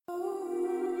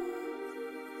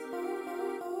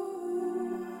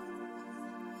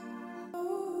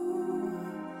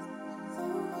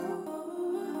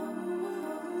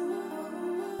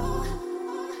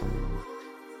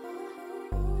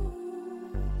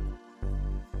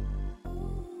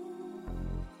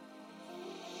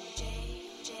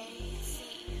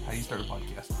you start a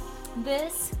podcast?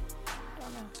 This, I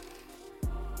don't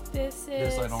know. This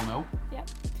I don't know. Yep.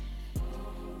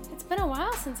 It's been a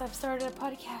while since I've started a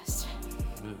podcast.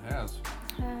 It has.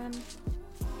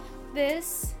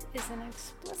 This is an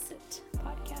explicit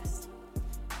podcast.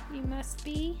 You must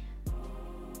be,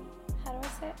 how do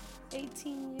I say it?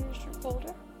 18 years or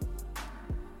older.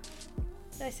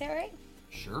 Did I say it right?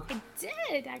 Sure. I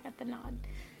did. I got the nod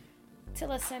to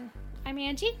listen. I'm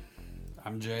Angie.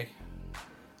 I'm Jay.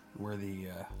 We're the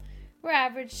We're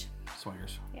average.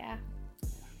 swingers. Yeah.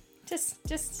 Just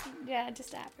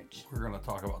average. We're going to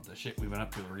talk about the shit we've been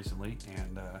up to recently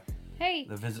and Hey.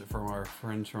 the visit from our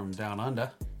friends from Down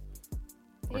Under.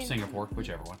 Or Yeah. Singapore,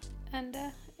 whichever one.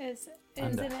 Unda is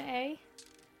Unda. in an A.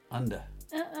 Under.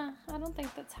 I don't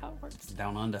think that's how it works.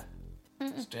 Down Under.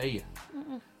 Australia.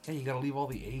 Hey, you got to leave all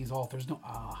the A's off. There's no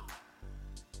ah.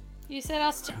 You said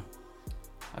Australia.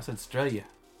 I said Australia.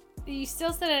 You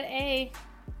still said an A.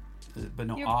 But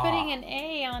no You're ah. putting an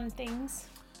A on things.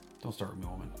 Don't start with me,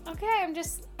 woman.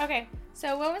 Okay.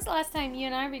 So when was the last time you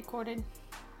and I recorded?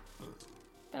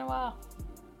 Been a while.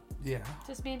 Yeah.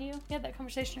 Just me and you? We had that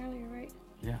conversation earlier, right?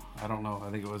 Yeah. I don't know.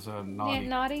 I think it was Naughty. Yeah,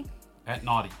 naughty. At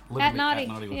Naughty. Literally, Naughty, At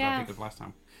Naughty was, yeah. I think it was last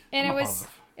time. And I'm it not was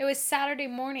positive. Saturday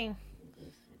morning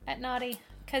at naughty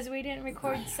because we didn't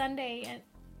record Sunday and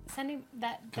Sunday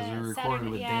that Because we recorded Saturday,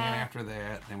 with yeah. Dan after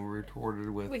that, then we retorted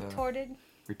with We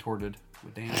retorted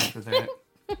with Dan after that,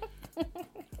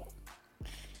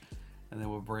 and then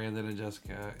with Brandon and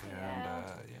Jessica,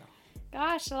 and yeah.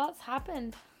 Gosh, a lot's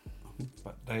happened.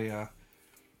 But they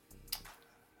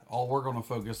all we're going to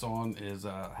focus on is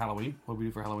Halloween. What did we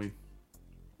do for Halloween?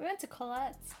 We went to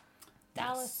Colette's,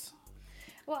 Dallas. Yes.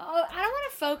 Well, I don't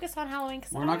want to focus on Halloween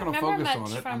because We're I not don't going to remember focus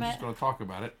much on it. from I'm it. just going to talk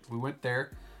about it. We went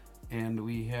there, and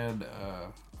we had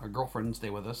our girlfriend stay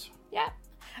with us. Yeah.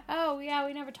 Oh, yeah.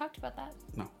 We never talked about that.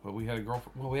 No, but we had a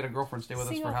girlfriend. Well, we had a girlfriend stay with us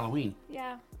Single. for Halloween.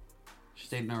 Yeah. She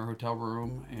stayed in our hotel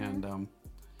room, and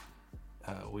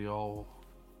we all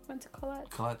Went to Colette's.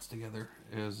 Colette's together.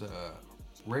 Is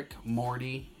Rick,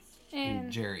 Morty,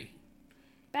 and Jerry.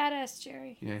 Badass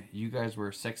Jerry. Yeah, you guys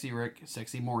were Sexy Rick,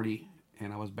 Sexy Morty,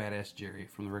 and I was Badass Jerry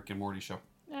from the Rick and Morty show.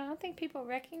 I don't think people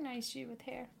recognize you with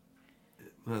hair.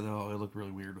 Though it looked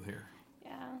really weird with hair.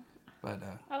 Yeah. But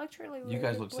I looked really weird. you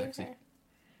guys with look blue sexy. hair.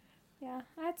 Yeah,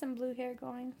 I had some blue hair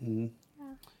going. Mm-hmm.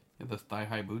 Yeah. You had the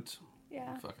thigh-high boots.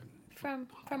 Yeah. Fucking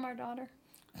From our daughter.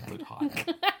 looked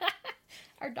hot.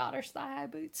 Our daughter's thigh-high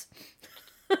boots.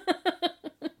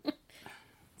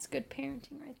 It's good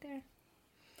parenting right there.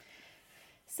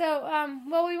 So,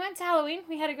 well, we went to Halloween.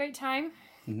 We had a great time.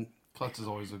 Mm-hmm. Klutz is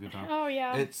always a good time. Oh,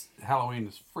 yeah. Halloween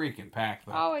is freaking packed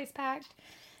though. Always packed.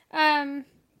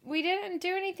 We didn't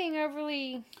do anything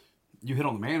overly... You hit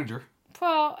on the manager.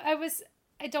 Well,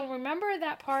 I don't remember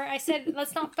that part. I said,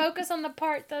 let's not focus on the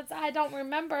part that I don't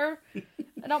remember.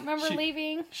 I don't remember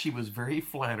leaving. She was very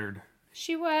flattered.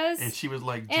 She was. And she was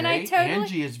like, And Jay, I totally-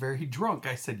 Angie is very drunk.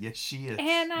 I said, yes, she is.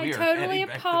 And I We are totally heading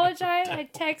back to the apologized. hotel. I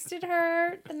texted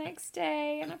her the next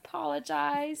day and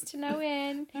apologized to no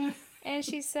end. And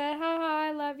she said, haha,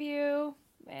 I love you.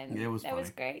 And It was that was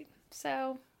funny. great.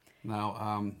 So,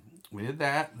 Now, we did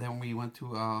that. Then we went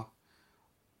to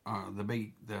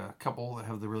the couple that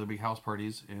have the really big house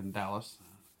parties in Dallas.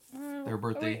 Their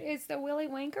birthday. it's the Willy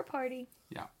Wanker party.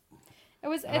 Yeah. It's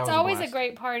was a always a blast.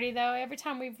 great party, though. Every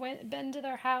time we've been to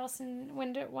their house and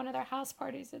went to one of their house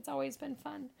parties, it's always been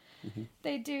fun. Mm-hmm.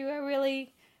 They do a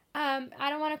really, I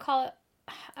don't want to call it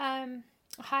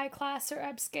high class or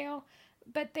upscale,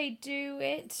 but they do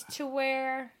it to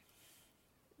where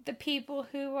the people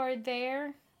who are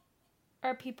there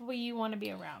are people you want to be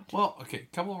around. Well, okay.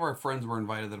 A couple of our friends were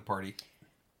invited to the party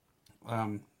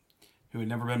who had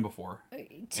never been before.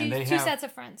 Two they two have- sets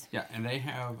of friends. Yeah, and they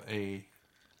have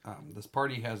this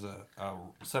party has a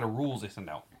set of rules they send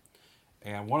out.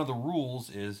 And one of the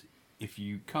rules is if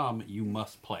you come, you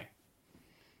must play.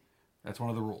 That's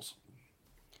one of the rules.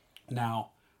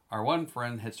 Now, our one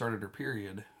friend had started her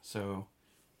period, so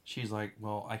she's like,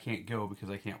 well, I can't go because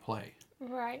I can't play.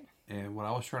 Right. And what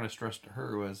I was trying to stress to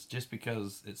her was just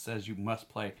because it says you must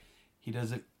play,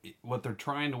 what they're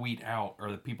trying to weed out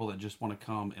are the people that just want to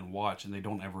come and watch and they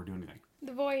don't ever do anything.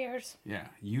 The voyeurs. Yeah,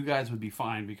 you guys would be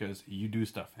fine because you do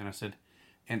stuff. And I said,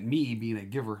 and me being a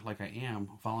giver like I am,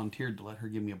 volunteered to let her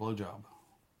give me a blowjob.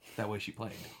 That way she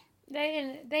played. They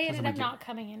ended I'm a up giver. not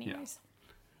coming anyways.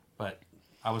 But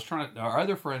I was our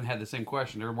other friend had the same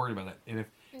question. They were worried about that. And if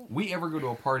we ever go to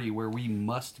a party where we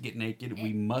must get naked,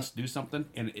 we must do something,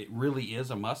 and it really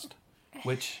is a must,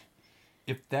 which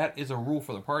if that is a rule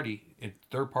for the party, it's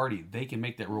their party, they can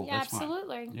make that rule. Yeah, That's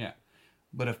absolutely. fine. Yeah.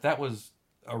 But if that was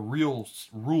a real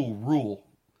rule,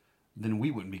 then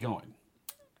we wouldn't be going.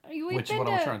 We've Which is been what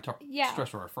I was to- trying to yeah.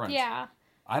 stress to our friends. Yeah.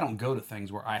 I don't go to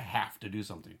things where I have to do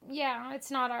something. Yeah,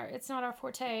 it's not our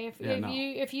forte. No.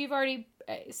 If you've already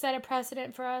set a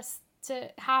precedent for us to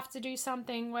have to do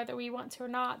something, whether we want to or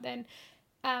not, then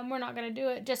we're not going to do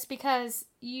it just because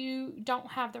you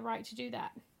don't have the right to do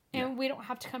that, and we don't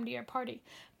have to come to your party.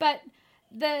 But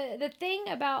the thing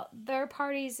about their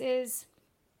parties is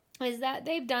that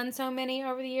they've done so many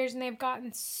over the years, and they've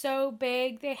gotten so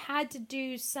big. They had to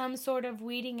do some sort of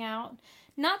weeding out.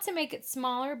 Not to make it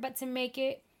smaller, but to make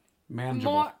it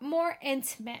Manageable. more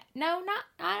intimate. No,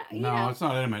 It's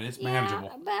not intimate. It's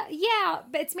manageable. But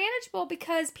it's manageable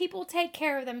because people take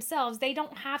care of themselves. They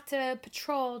don't have to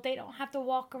patrol. They don't have to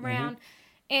walk around.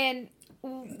 And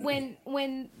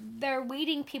when they're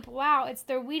weeding people out,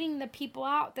 they're weeding the people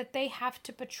out that they have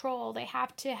to patrol. They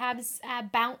have to have a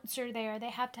bouncer there.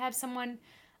 They have to have someone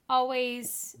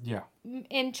always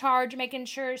in charge, making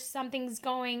sure something's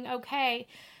going okay.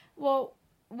 Well,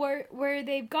 where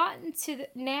they've gotten to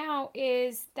now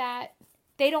is that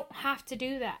they don't have to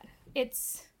do that.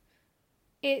 It's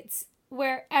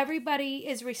where everybody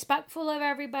is respectful of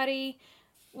everybody.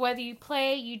 Whether you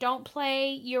play, you don't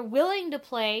play, you're willing to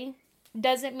play,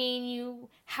 doesn't mean you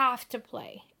have to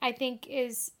play. I think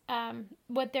is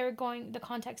what the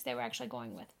context they were actually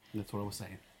going with. That's what I was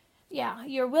saying. Yeah,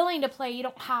 you're willing to play, you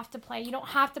don't have to play. You don't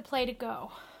have to play to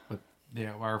go. But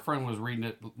yeah, our friend was reading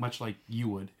it much like you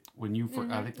would. When you,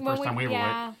 I think the first time we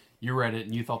read it, you read it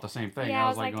and you thought the same thing. Yeah, I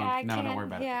was like, going, no, don't worry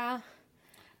about it. Yeah.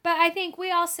 But I think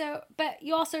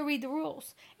you also read the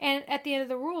rules. And at the end of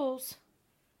the rules,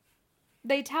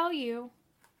 they tell you,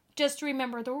 just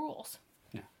remember the rules.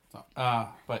 Yeah. So,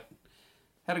 but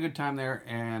had a good time there.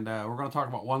 And we're going to talk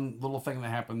about one little thing that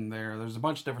happened there. There's a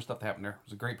bunch of different stuff that happened there. It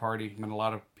was a great party. Met a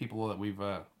lot of people that we've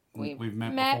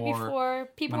met before.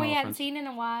 People we hadn't seen in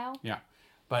a while. Yeah.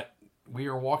 But we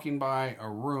were walking by a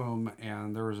room,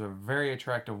 and there was a very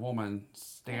attractive woman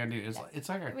standing. It's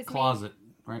like a closet,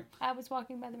 right? I was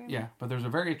walking by the room. Yeah, but there's a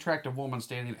very attractive woman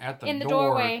standing at the in the door,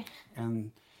 doorway.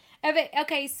 And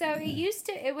okay, so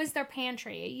it was their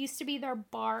pantry. It used to be their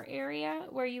bar area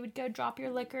where you would go drop your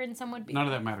liquor and someone would be... None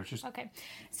of that matters. Just okay.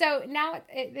 So now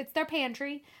it's their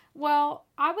pantry. Well,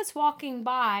 I was walking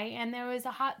by, and there was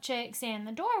a hot chick standing in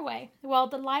the doorway. Well,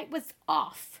 the light was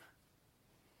off.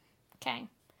 Okay.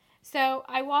 So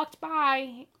I walked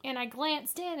by and I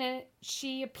glanced in, and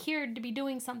she appeared to be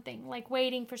doing something, like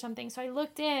waiting for something. So I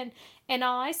looked in, and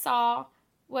all I saw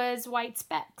was white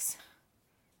specks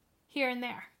here and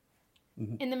there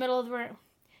in the middle of the room.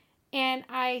 And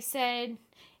I said,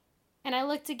 and I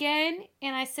looked again,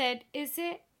 and I said, is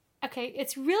it? Okay,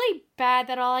 it's really bad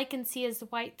that all I can see is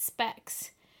white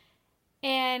specks.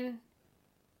 And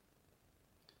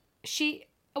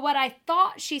what I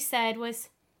thought she said was,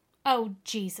 oh,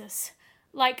 Jesus.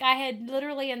 Like, I had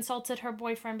literally insulted her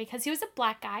boyfriend because he was a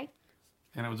black guy.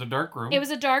 And it was a dark room. It was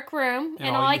a dark room.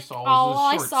 And all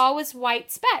I saw was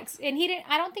white specks. And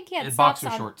I don't think he had socks on.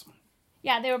 Boxer shorts.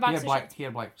 Yeah, they were boxer shorts. He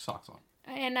had black socks on.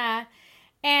 And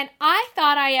I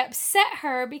thought I upset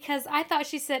her because I thought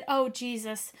she said, oh,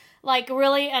 Jesus. Like,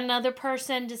 really, another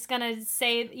person just gonna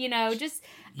say, just...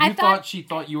 You thought she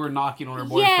thought you were knocking on her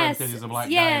boyfriend because he's a black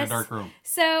guy in a dark room.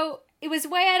 So, it was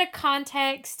way out of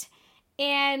context.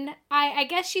 And I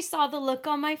guess she saw the look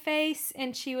on my face,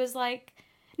 and she was like,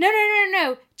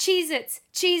 no,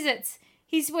 Cheez-Its.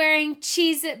 He's wearing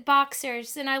Cheez-It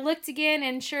boxers. And I looked again,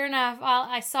 and sure enough,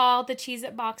 I saw the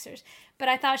Cheez-It boxers. But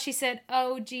I thought she said,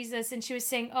 oh, Jesus, and she was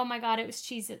saying, oh my God, it was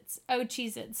Cheez-Its. Oh,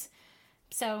 Cheez-Its.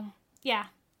 So, yeah,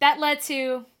 that led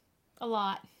to a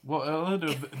lot. Well, it led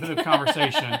to a bit of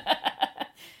conversation,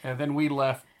 and then we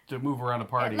left to move around the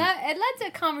party. It led to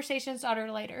a conversation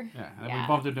started later. Yeah, and we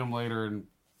bumped into him later and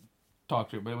talked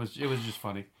to him, but it was just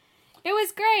funny. It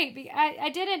was great. I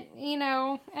didn't,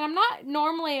 and I'm not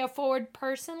normally a forward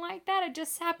person like that. It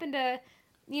just happened to,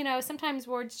 sometimes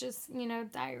words just,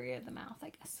 diarrhea of the mouth,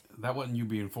 I guess. That wasn't you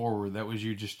being forward. That was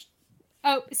you just...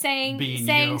 Oh,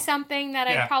 saying something that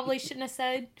I probably shouldn't have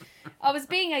said. I was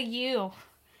being a you.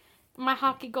 My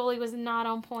hockey goalie was not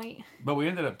on point. But we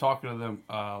ended up talking to them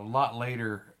a lot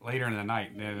later in the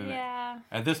night. Yeah.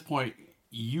 At this point,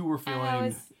 you were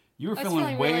feeling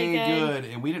feeling way really good,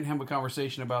 and we didn't have a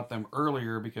conversation about them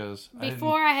earlier because I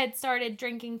had started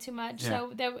drinking too much,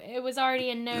 so it was already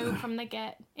a no from the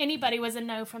get. Anybody was a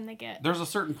no from the get. There's a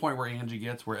certain point where Angie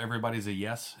gets where everybody's a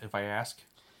yes if I ask,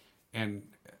 and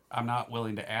I'm not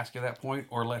willing to ask at that point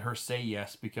or let her say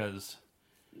yes because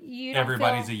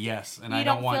everybody's a yes, and I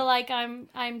don't want feel like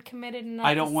I'm committed enough.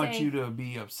 I don't want you to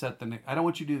be upset I don't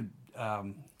want you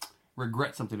to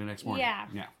regret something the next morning.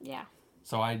 Yeah.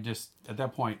 So I just at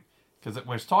that point Because I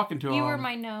was talking to him. You were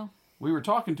my no. We were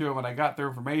talking to him, and I got their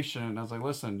information, and I was like,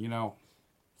 listen,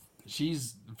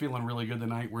 she's feeling really good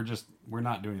tonight. We're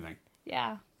not doing anything.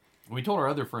 Yeah. We told our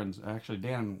other friends, actually,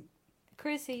 Dan and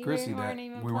Chrissy, Chrissy, we that weren't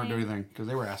even we weren't doing playing. anything because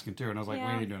they were asking too, and I was like,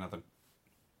 Yeah. we ain't doing nothing.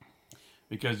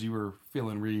 Because you were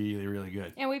feeling really, really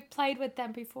good. And we played with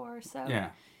them before, so Yeah.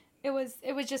 it was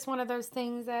just one of those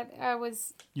things that I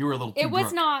was. You were a little too It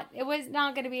was drunk.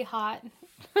 not going to be hot.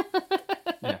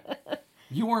 Yeah.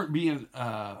 You weren't being,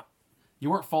 you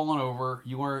weren't falling over.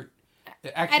 You weren't,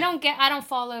 actually. I don't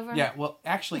fall over. Yeah, well,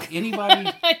 actually, anybody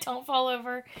I don't fall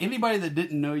over. that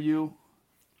didn't know you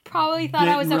Probably thought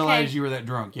didn't I was realize okay. you were that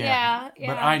drunk. Yeah, But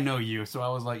yeah. I know you, so I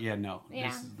was like, yeah, no.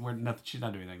 Yeah. We're nothing, she's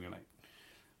not doing anything tonight.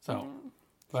 So,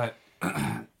 but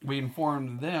we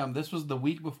informed them, this was the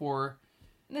week before.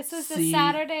 This was See- the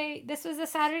Saturday. This was the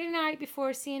Saturday night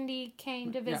before C&D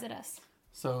came to visit us.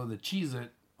 So the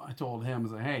Cheez-It, I told him, I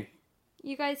was like, hey,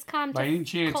 You guys come by to any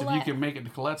chance, if you Colette. can make it to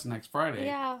Colette's next Friday,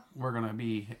 Yeah, we're gonna have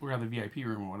the VIP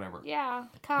room or whatever. yeah. our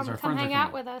Come friends are hang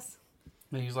out coming. with us.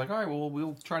 And he's like, all right, well,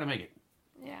 we'll try to make it.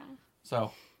 Yeah.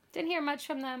 So, Didn't hear much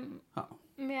from them. uh,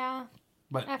 Yeah.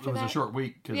 but After it was a that- short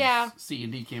week because Yeah.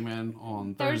 C&D came in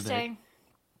on Thursday,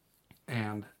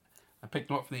 and I picked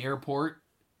them up from the airport,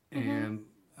 Mm-hmm. and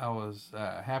I was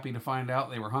happy to find out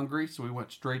they were hungry, so we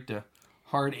went straight to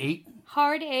Hard 8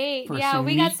 Hard 8. for Yeah, some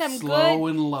we got meat, some slow good,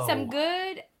 and low. some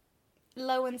good,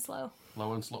 low and slow.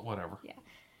 Low and slow, whatever.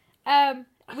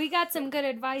 We got some good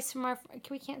advice from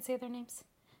we can't say their names,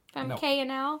 from No.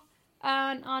 K&L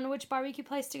on which barbecue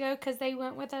place to go, because they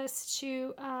went with us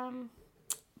to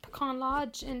Pecan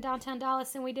Lodge in downtown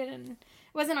Dallas, and it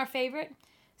wasn't our favorite.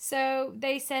 So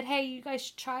they said, hey, you guys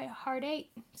should try Hard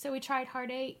 8. So we tried Hard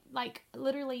 8 like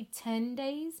literally 10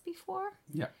 days before.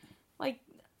 Yeah. Like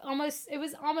it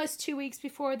was almost 2 weeks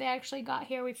before they actually got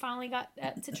here. We finally got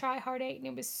to try Hard 8, and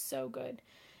it was so good.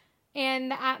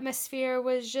 And the atmosphere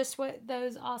was just what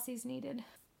those Aussies needed.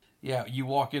 Yeah, you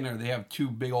walk in there, they have 2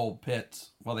 big old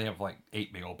pits. Well, they have like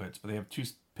 8 big old pits, but they have 2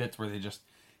 pits where they just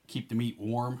keep the meat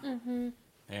warm.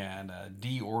 Mm-hmm. And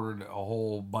D ordered a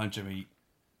whole bunch of meat.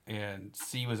 And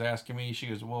C was asking me, she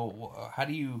goes, well, how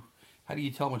do you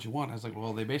tell them what you want? I was like,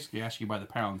 well, they basically ask you by the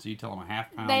pound, so you tell them a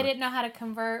half pound. They didn't know how to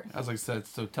convert. I was like, so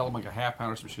tell them like a half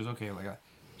pound or something. She goes, okay.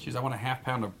 She goes, I want a half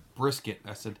pound of brisket.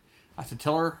 I said,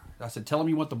 tell them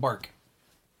you want the bark.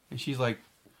 And she's like,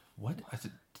 what? I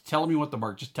said, tell them you want the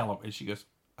bark. Just tell them. And she goes,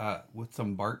 with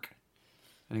some bark.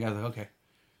 And the guy's like, okay.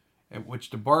 And which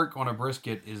the bark on a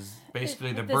brisket is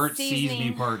basically the burnt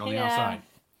seasoning part on the Yeah. outside.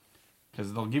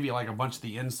 Because they'll give you like a bunch of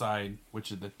the inside,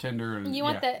 which is the tender. And You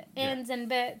want the ends and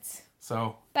bits.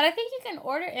 So. But I think you can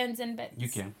order ends and bits. You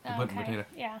can. You Oh, put in potato.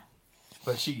 Yeah.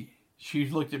 But she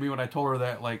looked at me when I told her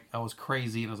that like I was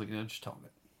crazy. And I was like, no, just tell them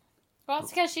it. Well,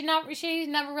 it's because she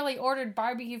never really ordered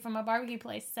barbecue from a barbecue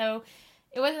place, so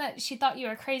it wasn't that she thought you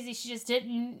were crazy. She just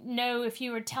didn't know if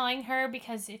you were telling her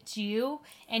because it's you,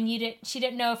 and she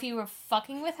didn't know if you were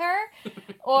fucking with her,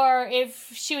 or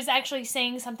if she was actually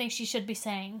saying something she should be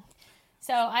saying.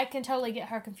 So I can totally get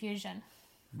her confusion.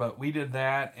 But we did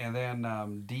that, and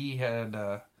then D had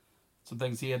some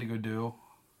things he had to go do,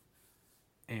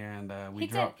 and we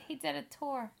dropped. He did a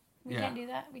tour. We Yeah. can't do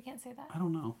that. We can't say that. I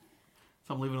don't know,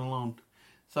 so I'm leaving it alone.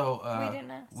 So We didn't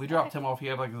know. we dropped him off. He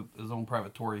had like his own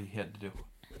private tour he had to do,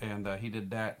 and he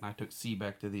did that. And I took C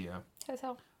back to the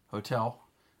hotel,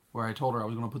 where I told her I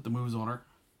was going to put the moves on her.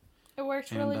 It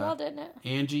worked really well, didn't it?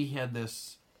 Angie had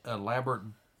this elaborate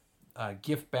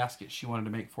gift basket she wanted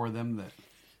to make for them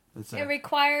It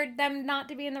required them not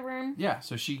to be in the room. Yeah,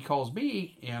 so she calls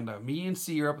me, and me and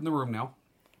C are up in the room now.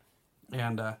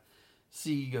 And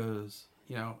C goes,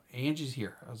 Angie's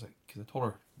here. I was like, because I told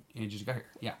her Angie's got here.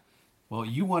 Yeah. Well,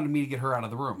 you wanted me to get her out of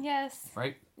the room. Yes.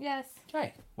 Right? Yes.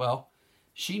 Right. Well,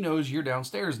 she knows you're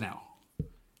downstairs now.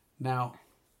 Now,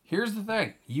 here's the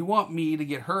thing. You want me to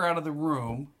get her out of the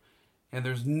room, and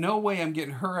there's no way I'm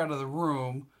getting her out of the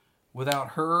room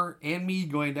without her and me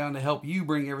going down to help you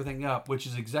bring everything up, which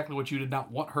is exactly what you did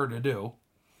not want her to do.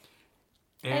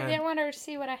 And, I didn't want her to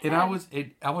see what I had. and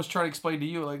I was trying to explain to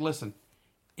you, like, listen,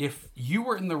 if you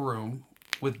were in the room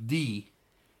with D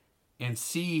and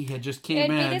C had just came It'd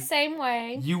in, be the same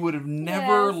way. you would have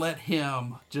never Yes. let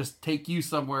him just take you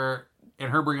somewhere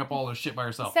and her bring up all this shit by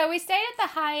herself. So we stayed at the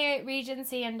Hyatt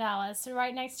Regency in Dallas,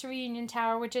 right next to Reunion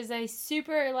Tower, which is a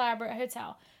super elaborate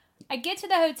hotel. I get to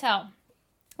the hotel,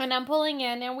 and I'm pulling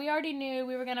in, and we already knew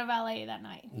we were going to valet that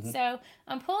night. Mm-hmm. So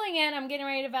I'm pulling in, I'm getting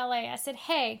ready to valet. I said,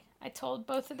 hey, I told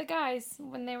both of the guys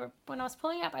when I was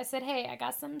pulling up, I said, hey, I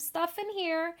got some stuff in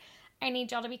here. I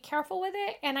need y'all to be careful with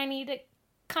it, and I need to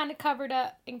kind of covered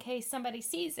up in case somebody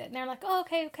sees it. And they're like, oh,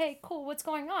 okay, cool. What's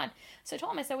going on? So I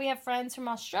told them, I said, we have friends from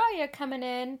Australia coming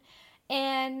in,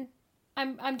 and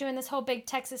I'm doing this whole big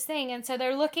Texas thing. And so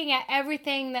they're looking at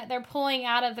everything that they're pulling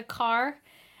out of the car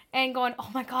and going, oh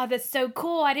my God, that's so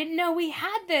cool. I didn't know we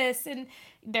had this. And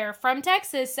they're from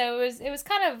Texas. So it was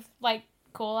kind of like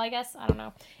cool, I guess. I don't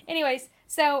know. Anyways,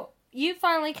 so you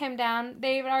finally came down.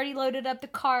 They've already loaded up the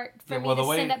cart for me to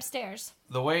send upstairs.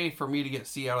 The way for me to get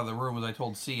C out of the room was I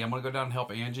told C, I'm going to go down and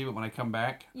help Angie, but when I come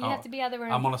back, you have to be out of the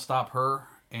room. I'm going to stop her,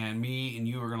 and me and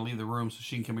you are going to leave the room so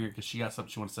she can come here because she got something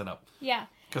she wants to set up. Yeah.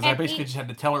 Because I basically just had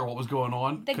to tell her what was going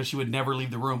on because she would never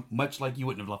leave the room, much like you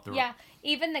wouldn't have left the room. Yeah.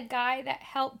 Even the guy that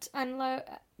helped unload,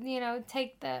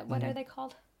 take the, what are they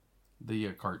called? The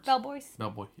carts. Bellboys.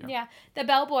 Bellboy, yeah. Yeah. The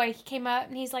bellboy came up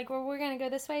and he's like, well, we're going to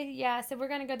go this way? Yeah. I said, we're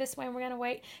going to go this way and we're going to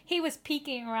wait. He was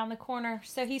peeking around the corner.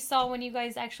 So he saw when you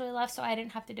guys actually left, so I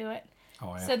didn't have to do it.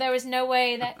 Oh, yeah. So there was no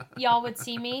way that y'all would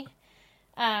see me.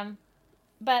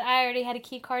 But I already had a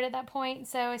key card at that point.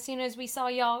 So as soon as we saw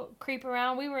y'all creep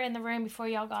around, we were in the room before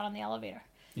y'all got on the elevator.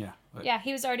 Yeah. Yeah,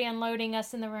 he was already unloading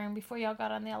us in the room before y'all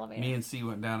got on the elevator. Me and C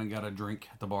went down and got a drink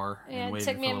at the bar. Yeah, and it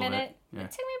took me a minute. Yeah.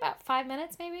 It took me about 5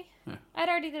 minutes, maybe. Yeah. I'd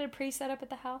already did a pre-setup at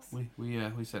the house. We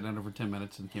sat down over 10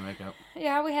 minutes and came back up.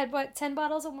 Yeah, we had, 10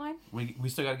 bottles of wine? We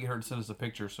still got to get her to send us a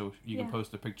picture so you can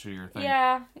post a picture of your thing.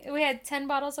 Yeah, we had 10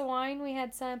 bottles of wine. We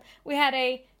had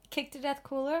a Kick to Death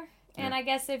cooler. And I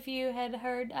guess if you had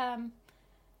heard our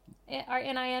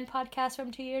NIN podcast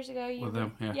from 2 years ago, you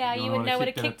would know what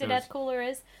a Kick to Death cooler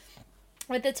is.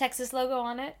 With the Texas logo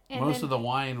on it. And most of the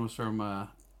wine was from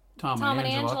Tom and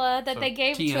Angela that they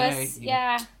gave TNA, to us.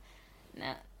 Yeah.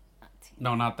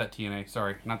 No, not that TNA.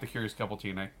 Sorry, not the Curious Couple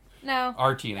TNA. No.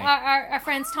 Our TNA. Our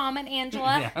friends Tom and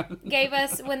Angela gave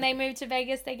us, when they moved to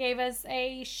Vegas, they gave us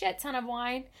a shit ton of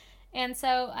wine. And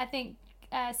so I think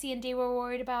C&D were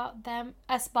worried about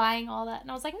us buying all that.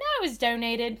 And I was like, no, it was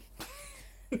donated.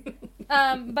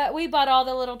 But we bought all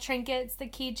the little trinkets, the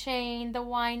keychain, the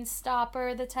wine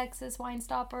stopper, the Texas wine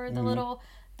stopper,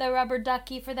 the rubber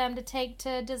ducky for them to take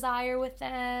to Desire with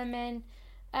them, and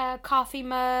a coffee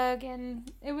mug, and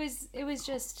it was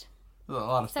just a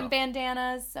lot of some stuff.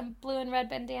 Bandanas, some blue and red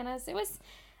bandanas.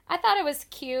 I thought it was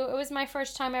cute. It was my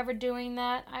first time ever doing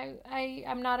that.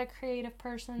 I'm not a creative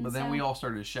person. But then we all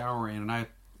started showering, and I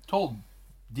told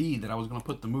D that I was going to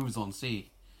put the moves on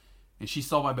C. And she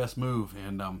saw my best move,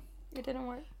 and it didn't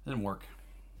work. It didn't work.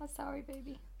 I'm sorry,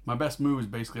 baby. My best move is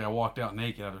basically I walked out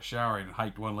naked out of showering and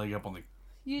hiked one leg up on the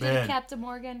you bed. Did Captain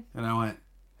Morgan. And I went,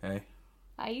 hey.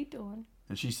 How you doing?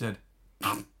 And she said,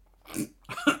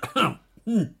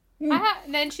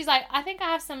 then she's like, I think I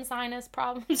have some sinus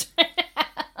problems right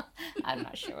now. I'm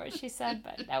not sure what she said,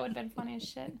 but that would have been funny as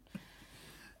shit.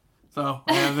 So,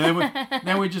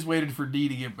 then we just waited for D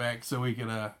to get back so we could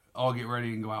all get ready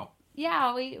and go out.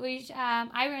 Yeah,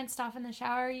 I rinsed off in the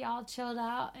shower. Y'all chilled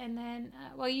out, and then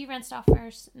you rinsed off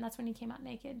first, and that's when you came out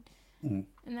naked. Mm.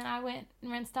 And then I went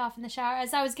and rinsed off in the shower.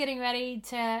 As I was getting ready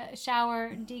to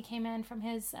shower, D came in from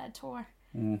his tour.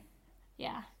 Mm.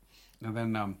 Yeah. And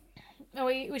then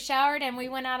we showered and we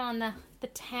went out on the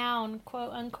town,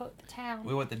 quote unquote, the town.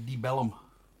 We went to Deep Ellum.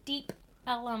 Deep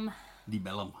Ellum. Deep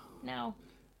Ellum. No.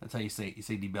 That's how you say it. You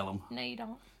say Deep Ellum. No, you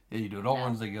don't. Yeah, you do. It all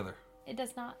runs together. It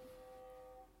does not.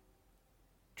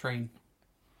 Train.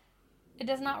 It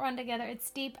does not run together.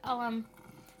 It's Deep Ellum.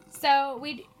 So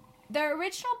the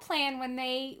original plan when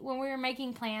we were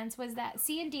making plans was that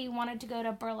C&D wanted to go to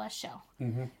a burlesque show.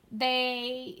 Mm-hmm.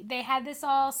 They had this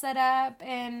all set up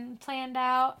and planned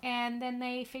out, and then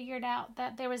they figured out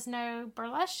that there was no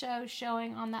burlesque show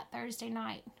showing on that Thursday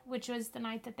night, which was the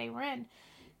night that they were in,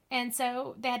 and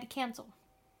so they had to cancel.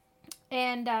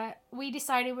 And we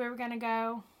decided we were going to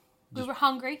go. We were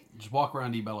hungry. Just walk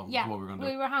around Deep Ellum. Yeah, is what we were going to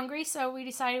do. We were hungry, so we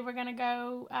decided we're going to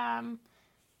go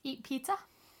eat pizza.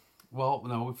 Well,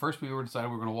 no. First, we decided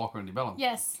we were going to walk around Deep Ellum.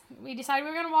 Yes, we decided we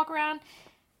were going to walk around,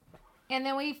 and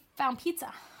then we found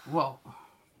pizza. Well,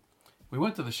 we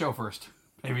went to the show first,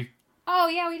 maybe. Oh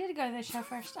yeah, we did go to the show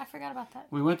first. I forgot about that.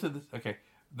 We went to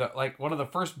one of the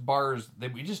first bars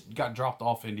that we just got dropped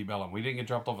off in Deep Ellum. We didn't get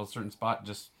dropped off at a certain spot.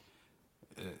 Just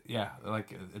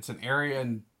it's an area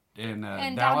in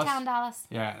Dallas. Downtown Dallas.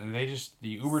 Yeah, and the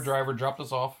Uber driver dropped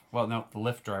us off. Well, no, the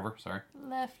Lyft driver, sorry.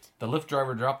 The Lyft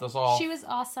driver dropped us off. She was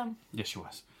awesome. Yes, she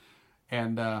was.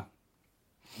 And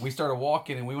we started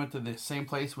walking, and we went to the same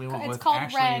place we went with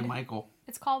Ashley Red. and Michael.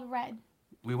 It's called Red.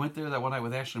 We went there that one night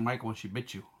with Ashley and Michael when she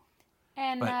bit you.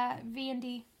 And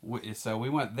V&D. So we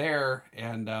went there,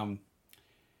 and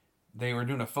they were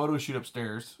doing a photo shoot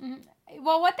upstairs. Mm-hmm.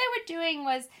 Well, what they were doing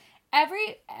was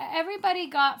everybody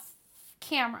got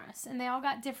cameras, and they all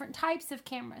got different types of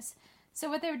cameras. So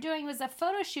what they were doing was a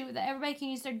photo shoot that everybody can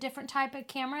use their different type of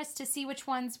cameras to see which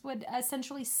ones would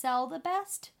essentially sell the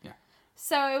best. Yeah.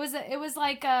 So it was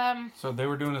like So they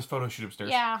were doing this photo shoot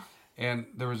upstairs. yeah. And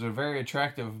there was a very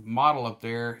attractive model up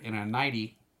there in a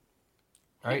nightie.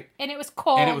 Right? And it was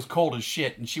cold. And it was cold as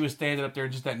shit. And she was standing up there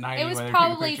just that nightie. It was while they were taking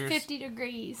probably pictures. 50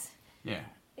 degrees. Yeah.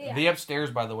 Yeah. The upstairs,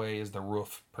 by the way, is the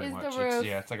roof, pretty Is the much. roof.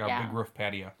 It's like a big roof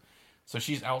patio. So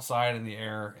she's outside in the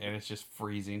air, and it's just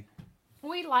freezing.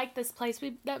 We like this place.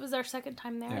 That was our second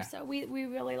time there, Yeah. so we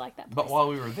really like that place. But while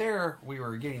we were there, we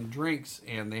were getting drinks,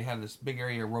 and they had this big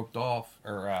area roped off,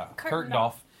 or curtained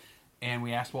off. And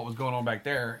we asked what was going on back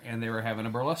there, and they were having a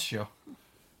burlesque show.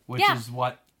 Which is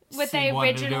what they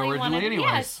wanted to do originally anyways.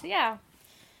 Yes, yeah.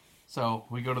 So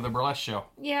we go to the burlesque show.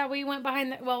 Yeah, we went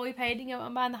behind we paid to go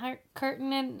behind the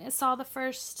curtain and saw the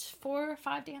first 4 or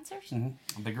 5 dancers.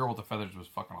 Mm-hmm. The girl with the feathers was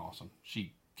fucking awesome.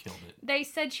 She killed it. They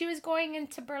said she was going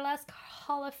into Burlesque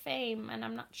Hall of Fame, and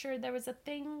I'm not sure there was a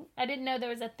thing. I didn't know there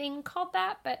was a thing called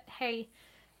that, but hey,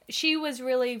 she was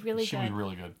really, really good. She was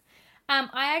really good.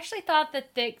 I actually thought the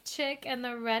thick chick and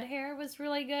the red hair was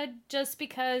really good, just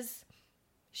because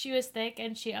she was thick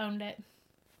and she owned it.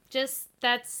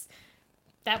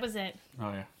 That was it.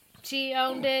 Oh yeah. She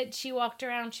owned it. She walked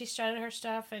around. She strutted her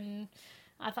stuff, and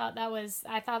I thought that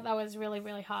was really,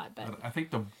 really hot. But I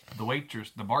think the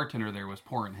waitress, the bartender there was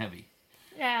pouring heavy.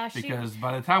 yeah, Because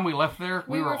by the time we left there,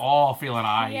 we were all feeling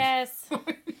eyes. Yes.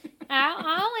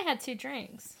 I only had 2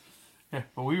 drinks. Yeah,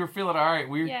 but we were feeling all right.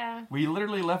 Yeah. We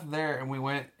literally left there and we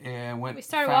went. We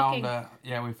started found,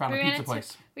 walking. We found a pizza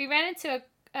place. We ran into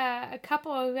a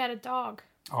couple who had a dog,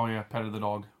 Oh yeah, petted the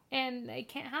dog. and they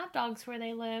can't have dogs where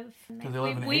they live. Because they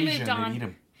live in we Asia moved and on. they eat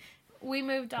them. We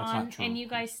moved That's on, not true. and you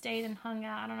guys stayed and hung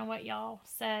out. I don't know what y'all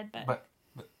said, But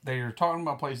they were talking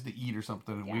about a place to eat or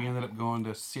something, and we Yeah. ended up going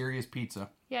to Serious Pizza.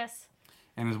 yes.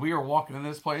 And as we were walking in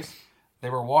this place, they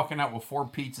were walking out with 4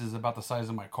 pizzas about the size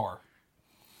of my car.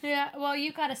 Yeah, well,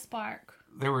 you got a Spark.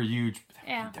 They were huge.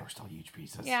 Yeah. They were still huge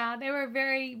pizzas. Yeah, they were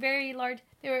very, very large.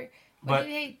 They were, But-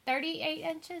 38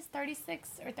 inches?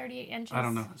 36 or 38 inches? I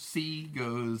don't know. C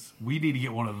goes, we need to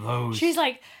get one of those. She's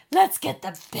like, let's get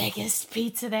the biggest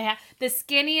pizza they have. The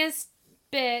skinniest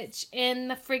bitch in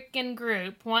the freaking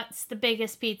group wants the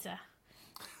biggest pizza.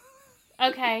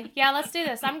 Okay, yeah, let's do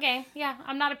this. I'm game. Yeah,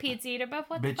 I'm not a pizza eater, but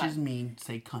what the fuck? Bitches mean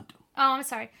say cunt. Oh, I'm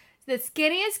sorry. The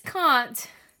skinniest cunt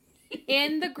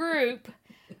in the group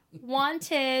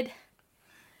wanted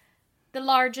the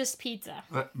largest pizza.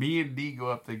 Me and D go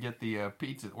up to get the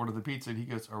pizza, order the pizza, and he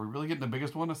goes, "Are we really getting the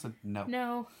biggest one?" I said, "No,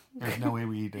 No, there's no way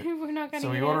we eat it." we're not gonna. So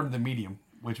we eat ordered the medium,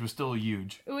 which was still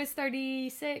huge. It was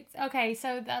 36. Okay,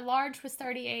 so the large was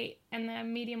 38 and the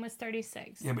medium was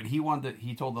 36. Yeah, but he wanted.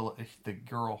 He told the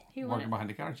girl He working wanted- behind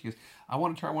the counter. She goes, "I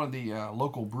want to try one of the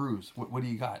local brews. What do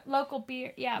you got?" Local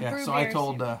beer, yeah. Yeah. Brew So I beers.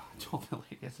 told the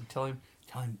lady, I said, "Tell him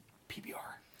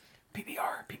PBR,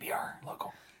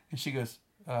 local." And she goes,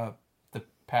 "The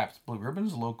Pabst Blue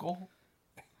Ribbon's local."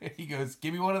 He goes,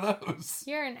 "Give me one of those."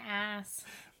 You're an ass.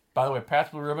 By the way,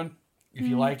 Pabst Blue Ribbon, if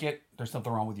you like it, there's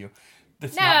something wrong with you.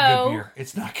 It's No. not good beer.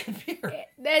 It's not good beer.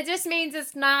 That just means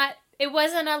it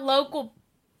wasn't a local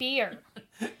beer.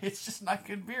 It's just not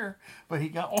good beer. But he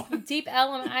got one. Deep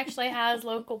Element actually has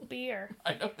local beer.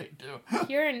 I know they do.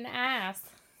 You're an ass.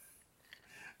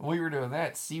 When we were doing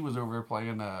that, C was over there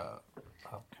playing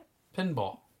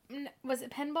pinball. Was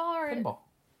it pinball or? Pinball.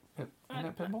 Isn't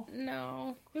that pinball?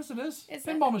 No. Yes, it is. Is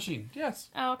Pinball it? machine. Yes.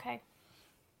 Oh, okay.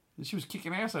 And she was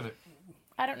kicking ass at it.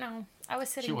 I don't know. I was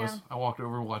sitting She was. down. I walked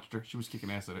over and watched her. She was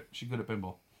kicking ass at it. She's good at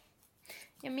pinball.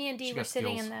 And me and Dee She were got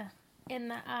sitting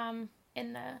skills.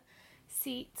 in the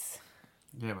seats.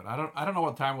 Yeah, but I don't know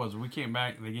what time it was. We came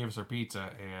back and they gave us our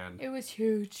pizza and It was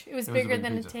huge. It was a bigger big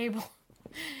than pizza. a table.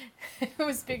 It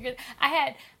was bigger.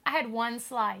 I had one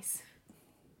slice.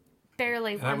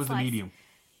 Barely one that was slice. the medium.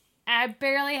 I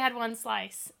barely had one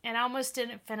slice, and I almost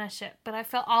didn't finish it, but I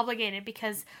felt obligated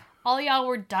because all y'all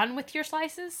were done with your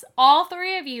slices. All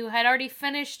 3 of you had already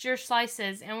finished your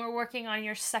slices and were working on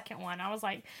your second one. I was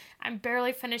like, I'm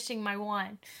barely finishing my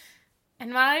one.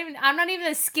 And I'm not even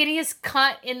the skinniest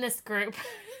cunt in this group.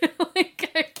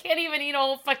 Like, I can't even eat a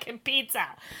whole fucking pizza.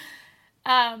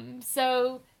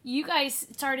 So you guys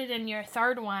started in your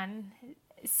third one.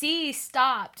 C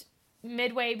stopped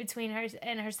midway between hers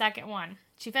and her second one.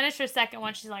 She finished her second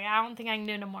one. She's like, I don't think I can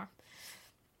do no more.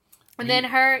 And then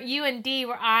you and Dee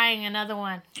were eyeing another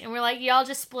one. And we're like, y'all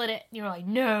just split it. And you were like,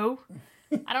 no.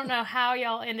 I don't know how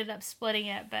y'all ended up splitting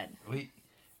it, but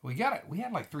We got it. We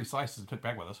had like 3 slices and took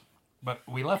back with us. But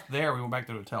we left there. We went back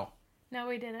to the hotel. no,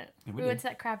 we didn't. Yeah, we we went did. to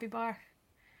that crappy bar.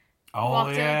 Oh,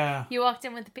 yeah. You walked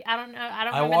in with the I don't know. I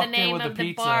don't I remember walked the name in with of the the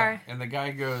pizza, bar. and the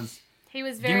guy goes, He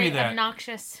was "Give very me that."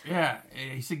 obnoxious. Yeah.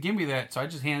 He said, "Give me that." So I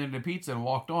just handed him the pizza and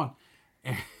walked on.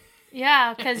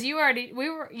 Yeah, because you were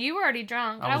already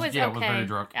drunk. I was okay. I was very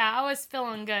drunk. Yeah, I was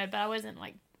feeling good, but I wasn't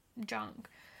like drunk.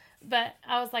 But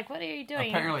I was like, "What are you doing?"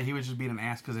 Apparently, he was just being an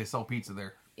ass because they sell pizza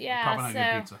there. Yeah, Probably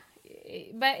not good pizza.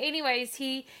 But anyways,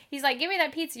 he's like, "Give me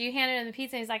that pizza." You handed him the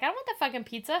pizza. And he's like, "I don't want the fucking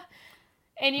pizza."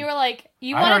 And you were like,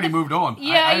 "You wanted." I already moved on.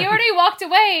 Yeah, you already walked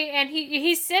away, and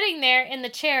he's sitting there in the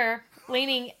chair,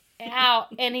 leaning out,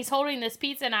 and he's holding this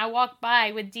pizza. And I walked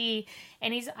by with D,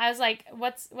 and I was like,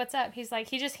 "What's up?" He's like,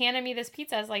 "He just handed me this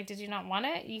pizza." I was like, "Did you not want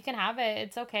it? You can have it.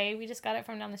 It's okay. We just got it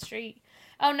from down the street."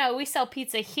 "Oh no, we sell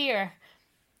pizza here."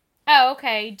 "Oh,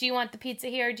 okay. Do you want the pizza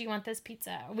here, or do you want this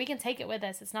pizza? We can take it with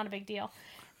us. It's not a big deal."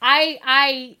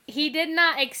 He did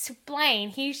not explain.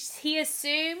 He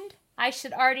assumed I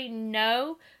should already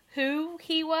know who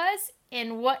he was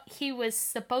and what he was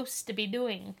supposed to be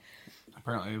doing.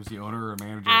 Apparently, it was the owner or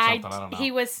manager or something. I don't know.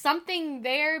 He was something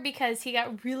there because he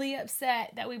got really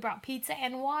upset that we brought pizza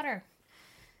and water.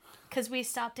 Because we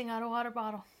stopped and got a water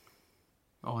bottle.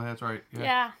 Oh, that's right.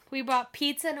 Yeah, we brought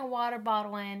pizza and a water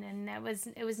bottle in, and it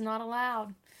was not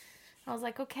allowed. I was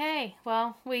like, okay,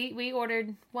 well, we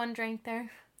ordered one drink there.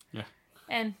 Yeah.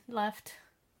 And left.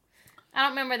 I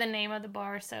don't remember the name of the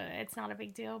bar, so it's not a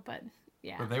big deal, but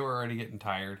yeah. But they were already getting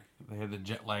tired. They had the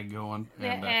jet lag going.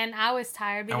 And, and I was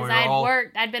tired because we I had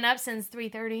worked. I'd been up since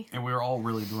 3:30. And we were all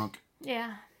really drunk.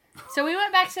 Yeah. So we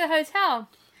went back to the hotel.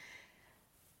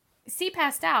 C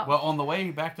passed out. Well, on the way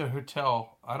back to the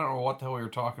hotel, I don't know what the hell we were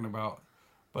talking about,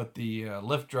 but the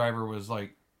Lyft driver was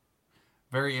like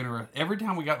very interested. Every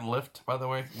time we got in the Lyft, by the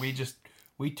way,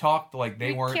 we talked like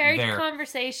they weren't there. We carried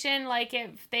conversation like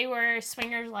if they were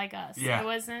swingers like us. Yeah. It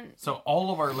wasn't. So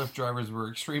all of our Lyft drivers were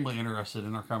extremely interested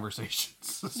in our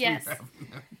conversations. Yes.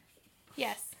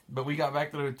 Yes. But we got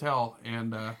back to the hotel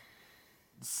and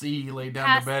C laid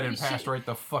down to bed and passed right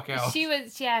the fuck out. She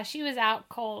was out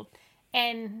cold.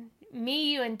 And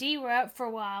me, you, and D were up for a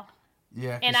while.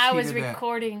 Yeah. And I was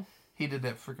recording. He did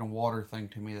that freaking water thing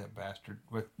to me, that bastard.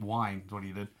 With wine is what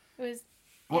he did. It was...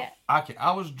 Well, yeah.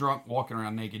 I was drunk walking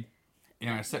around naked.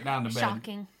 And I sat down to bed.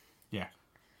 Shocking. Yeah.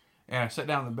 And I sat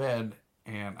down to bed,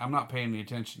 and I'm not paying any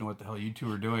attention to what the hell you two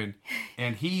are doing.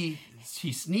 And he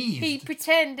sneezed. He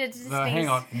pretended to sneeze. Hang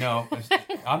on. No.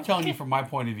 I'm telling you from my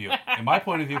point of view. In my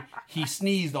point of view, he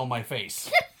sneezed on my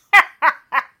face.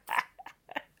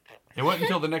 It wasn't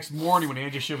until the next morning when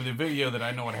Angie showed me the video that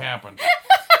I know what happened.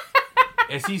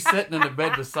 As he's sitting in the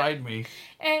bed beside me,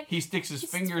 he sticks his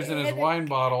fingers in his wine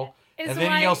bottle, and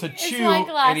then he yells, "Achoo!"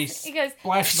 and he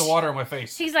splashes the water on my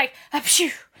face. He's like,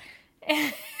 "Achoo!"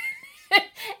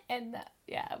 And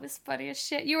yeah, it was funny as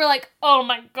shit. You were like, "Oh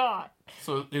my god!"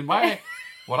 So in what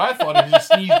I thought, he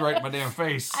just sneezed right in my damn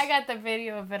face. I got the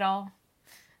video of it all,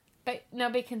 but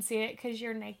nobody can see it because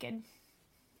you're naked.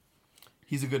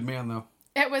 He's a good man, though.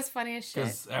 It was funny as shit.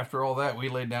 Because after all that, we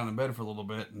laid down in bed for a little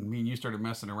bit, and me and you started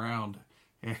messing around.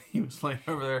 And he was laying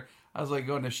over there. I was like,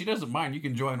 going, if she doesn't mind, you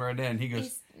can join right in. He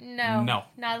goes, no,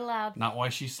 not allowed. Not while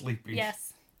she's sleeping.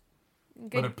 Yes.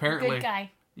 Good, but apparently, good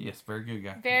guy. Yes, very good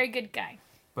guy. Very good guy.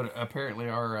 But apparently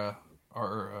our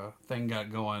thing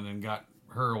got going and got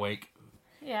her awake.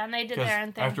 Yeah, and they did their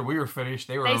own thing. After we were finished,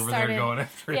 they were over there going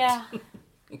after it. Yeah.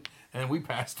 And we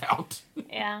passed out.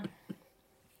 Yeah.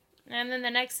 And then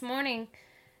the next morning,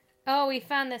 we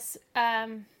found this,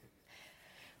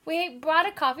 we brought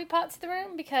a coffee pot to the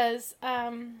room because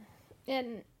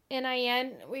in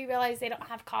NIN, we realized they don't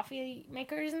have coffee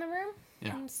makers in the room.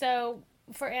 Yeah. And so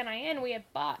for NIN, we had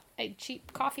bought a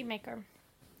cheap coffee maker.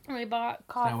 And we bought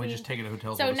coffee. So now we just take it to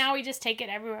hotels. So now we just take it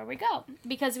everywhere we go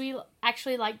because we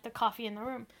actually like the coffee in the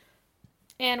room.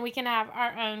 And we can have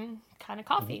our own kind of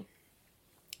coffee.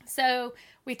 Mm-hmm. So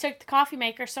we took the coffee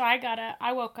maker. So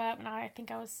I woke up and I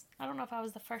don't know if I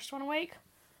was the first one awake,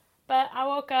 but I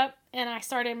woke up and I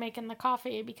started making the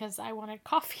coffee because I wanted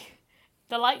coffee.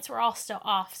 The lights were all still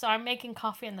off. So I'm making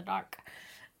coffee in the dark.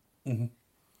 Mm-hmm.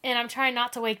 And I'm trying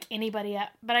not to wake anybody up.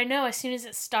 But I know as soon as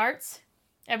it starts,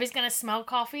 everybody's going to smell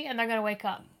coffee and they're going to wake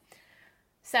up.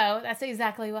 So that's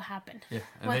exactly what happened. Yeah.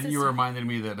 And then you reminded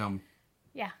me that,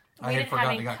 yeah. I had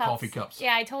forgotten to get coffee cups.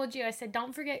 Yeah, I told you. I said,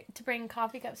 don't forget to bring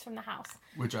coffee cups from the house.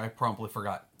 Which I promptly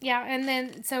forgot. Yeah, and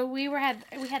then, so we had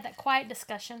that quiet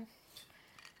discussion.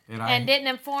 And didn't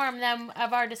inform them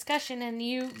of our discussion, and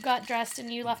you got dressed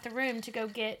and you left the room to go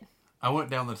get... I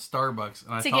went down to Starbucks,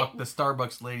 and I talked the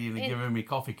Starbucks lady into giving me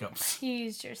coffee cups. You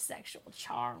used your sexual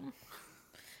charm.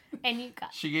 And you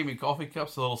got... She gave me coffee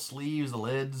cups, the little sleeves, the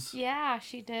lids. Yeah,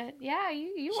 she did. Yeah,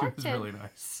 you worked it. She was really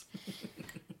nice.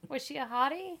 Was she a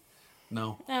hottie?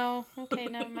 No. Oh, okay,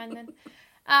 never mind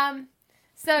then.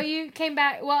 So you came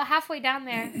back. Well, halfway down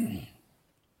there,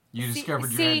 You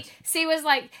discovered your head. C was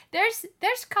like, "There's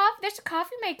a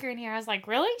coffee maker in here." I was like,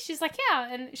 "Really?" She's like,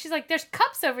 "Yeah," and she's like, "There's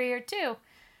cups over here too."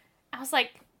 I was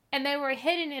like, and they were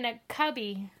hidden in a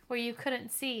cubby where you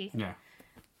couldn't see. Yeah.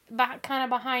 Kind of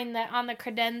behind on the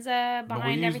credenza, behind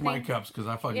we used everything. my cups because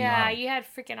I fucking Yeah, got 'em. you had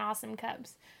freaking awesome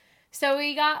cups. So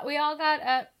we all got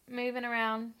up, moving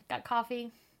around, got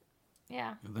coffee.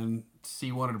 Yeah. And then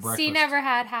C wanted a breakfast. C never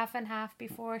had half and half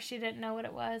before. She didn't know what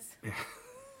it was. Yeah.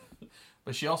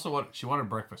 But she also wanted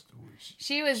breakfast.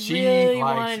 She She really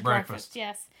likes wanted breakfast. breakfast.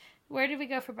 Yes. Where did we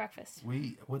go for breakfast?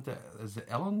 We went to, is it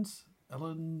Ellen's?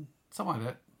 Ellen, something like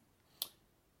that.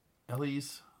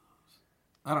 Ellie's.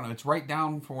 I don't know. It's right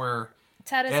down from where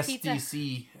Tuta's Pizza.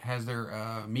 SDC has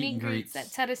their meet and greets.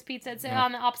 At Tuta's Pizza. It's Yeah.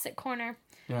 on the opposite corner.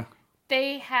 Yeah.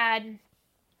 They had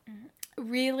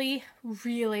really,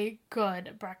 really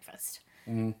good breakfast.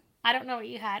 Mm. I don't know what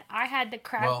you had. I had the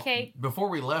crab cake. Before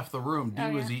we left the room,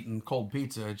 Dee was yeah. eating cold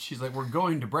pizza. And she's like, "We're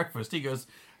going to breakfast." He goes,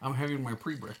 "I'm having my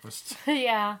pre-breakfast.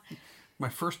 Yeah. My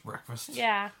first breakfast."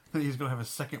 Yeah. He's going to have a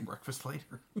second breakfast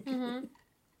later. Mm-hmm.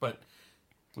 But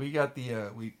we got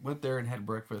we went there and had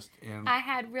breakfast. And I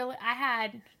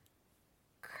had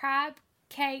crab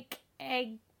cake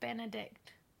egg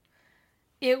benedict.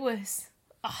 It was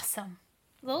awesome.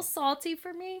 A little salty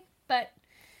for me, but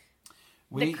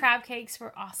the crab cakes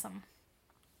were awesome.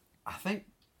 I think,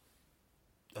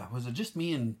 was it just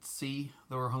me and C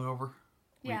that were hungover?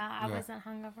 Yeah, I wasn't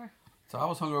hungover. So I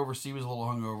was hungover. C was a little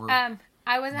hungover.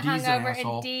 I wasn't D's an hungover,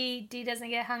 asshole. and D doesn't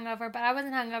get hungover, but I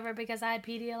wasn't hungover because I had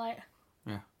Pedialyte.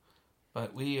 Yeah.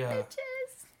 But we,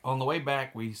 Bitches. on the way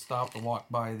back, we stopped and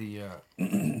walked by the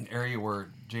area where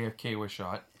JFK was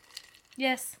shot.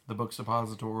 Yes. The book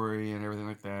suppository and everything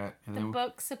like that. And The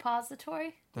book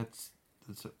suppository? That's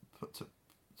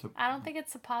I don't think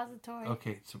it's suppository.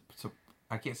 okay, so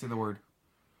I can't say the word.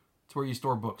 It's where you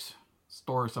store books.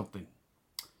 Store something.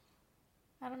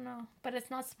 I don't know, but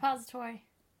it's not suppository.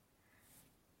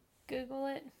 Google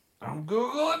it. I'm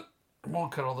Googling. I'm going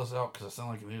to cut all this out because I sound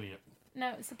like an idiot.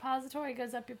 No, suppository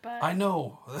goes up your butt. I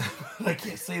know. I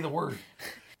can't say the word.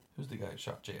 Who's the guy who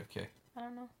shot JFK? I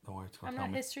don't know. No, it's I'm not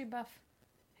history buff.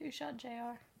 Who shot JR?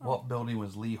 Oh. What building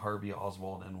was Lee Harvey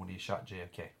Oswald in when he shot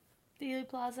JFK? Dealey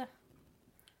Plaza.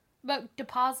 But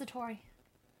depository.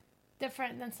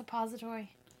 Different than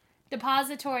suppository.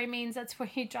 Depository means that's where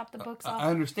you drop the books off. I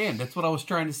understand. That's what I was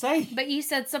trying to say. But you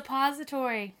said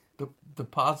suppository.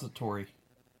 Depository.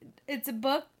 It's a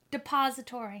book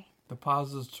depository.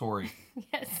 Depository.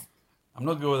 Yes. I'm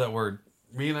not good with that word.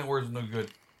 Me and that word's no good.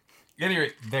 At any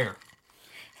rate, there.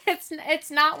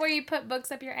 It's not where you put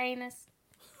books up your anus.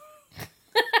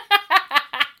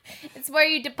 It's where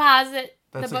you deposit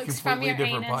the books from your anus. That's a completely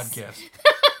different podcast.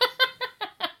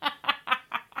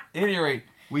 At any rate,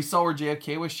 we saw where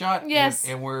JFK was shot. Yes.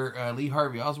 And where Lee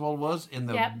Harvey Oswald was in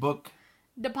the book.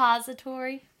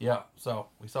 Depository. Yeah, so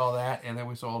we saw that, and then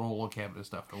we saw an old little cabinet and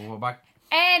stuff. And we went back.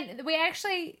 And we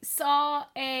actually saw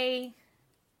a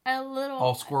little...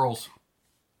 All squirrels.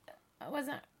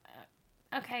 Wasn't...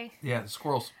 okay. Yeah, the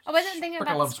squirrels. I wasn't thinking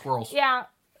about... I love squirrels. Yeah.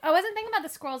 I wasn't thinking about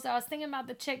the squirrels, though. I was thinking about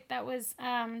the chick that was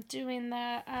doing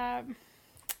the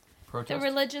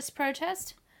religious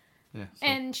protest. Yeah. So.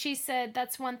 And she said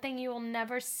that's one thing you will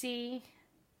never see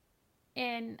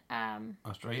in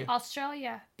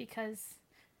Australia because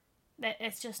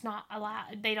it's just not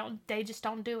allowed. They just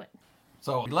don't do it.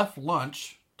 So we left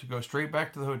lunch to go straight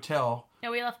back to the hotel.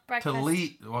 No, we left breakfast.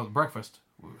 Breakfast.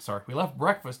 Sorry. We left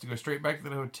breakfast to go straight back to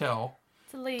the hotel.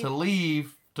 To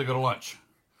leave to go to lunch.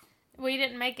 We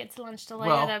didn't make it to lunch till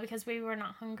later, though, because we were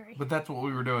not hungry. But that's what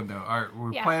we were doing, though. Our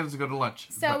plan was to go to lunch.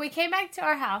 So we came back to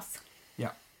our house.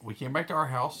 Yeah. We came back to our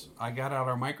house. I got out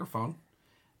our microphone.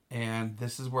 And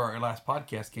this is where our last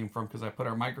podcast came from, because I put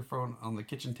our microphone on the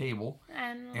kitchen table.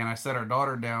 And I set our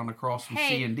daughter down across from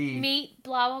C and D. Meet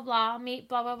blah, blah, blah. Meet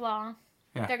blah, blah, blah.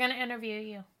 Yeah. They're going to interview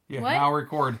you. Yeah, what? now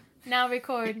record. Now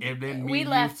record. And then we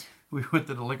left. We went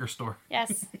to the liquor store.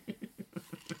 Yes.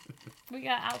 We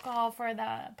got alcohol for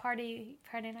the party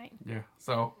Friday night. Yeah,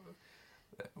 so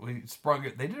we sprung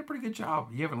it. They did a pretty good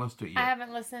job. You haven't listened to it yet. I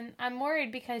haven't listened. I'm worried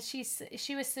because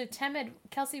she was so timid.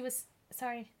 Kelsey was...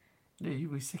 Sorry. Yeah,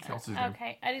 we see Kelsey's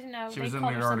okay, I didn't know. She was in the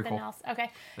article. Else.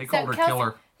 Okay. They called her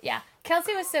Killer. Yeah.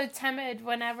 Kelsey was so timid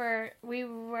when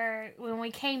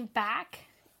we came back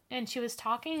and she was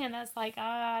talking, and that's like,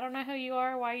 I don't know who you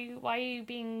are. Why are you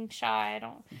being shy? I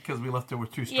don't... Because we left her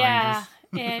with two strangers. Yeah,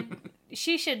 and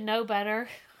she should know better.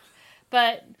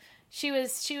 But she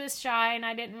was shy, and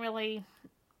I didn't really...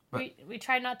 We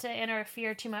tried not to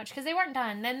interfere too much because they weren't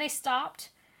done. Then they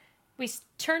stopped.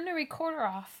 turned the recorder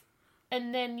off,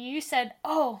 and then you said,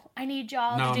 "Oh, I need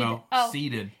y'all to do." No, Oh,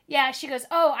 seated. yeah. She goes,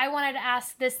 "Oh, I wanted to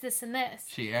ask this, this, and this."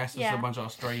 She asked us a bunch of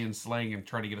Australian slang and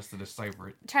tried to get us to decipher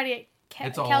it. Try to get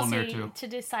It's all Kelsey in there, too. to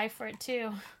decipher it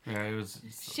too. Yeah, it was.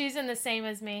 She's in the same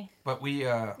as me. But we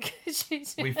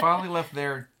finally left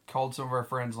there. Called some of our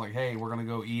friends, like, "Hey, we're gonna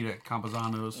go eat at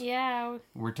Campazano's. Yeah.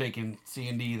 We're taking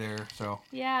C&D there." So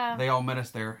Yeah. they all met us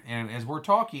there, and as we're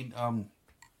talking,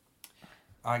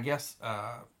 I guess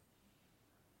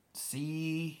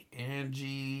C,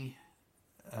 Angie,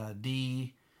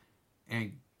 D,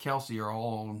 and Kelsey are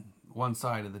all on one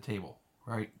side of the table,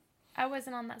 right? I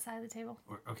wasn't on that side of the table.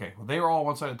 Okay, well, they were all on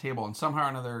one side of the table, and somehow or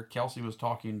another, Kelsey was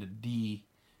talking to D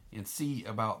and C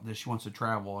about this. She wants to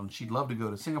travel, and she'd love to go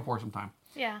to Singapore sometime.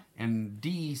 Yeah. And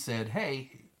D said,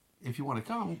 "Hey, if you want to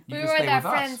come, you We can were stay with our with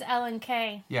us." friends L and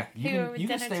K. Yeah, who were you with can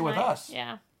dinner stay with tonight. us.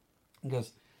 Yeah. He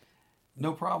goes,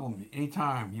 "No problem,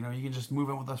 anytime. You can just move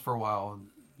in with us for a while."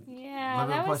 Yeah, Live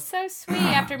in a that was place- so sweet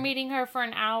after meeting her for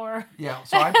an hour. Yeah,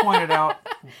 so I pointed out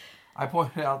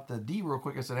the D real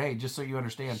quick. I said, "Hey, just so you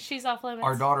understand, She's off limits.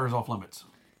 our daughter is off limits.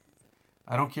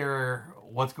 I don't care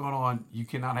what's going on. You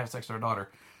cannot have sex with our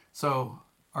daughter." So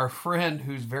our friend,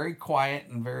 who's very quiet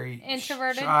and very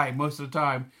Introverted. shy most of the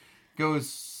time,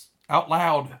 goes out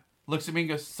loud, looks at me and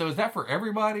goes, "So is that for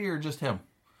everybody or just him?"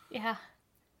 Yeah.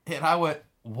 And I went,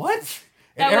 "What?"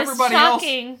 That And was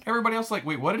shocking. everybody else like,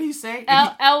 "Wait, what did he say?"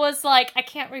 And Elle was like, I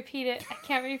can't repeat it. I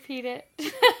can't repeat it.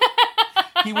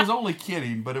 he was only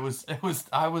kidding, but it was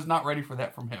I was not ready for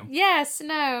that from him. Yes,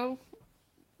 no.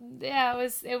 Yeah,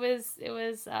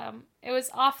 it was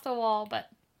off the wall, but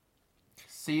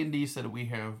C&D said we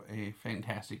have a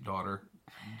fantastic daughter.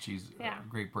 She's Yeah. a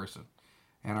great person.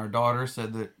 And our daughter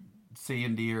said that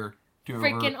C&D are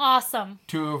freaking awesome.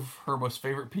 two of her most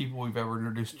favorite people we've ever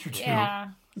introduced her to. Yeah.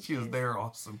 She was there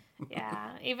awesome.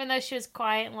 Yeah. Even though she was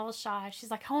quiet and a little shy, she's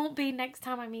like, I won't be next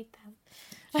time I meet them.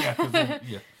 Yeah, 'cause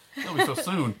it'll be so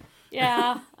soon.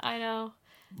 Yeah, I know.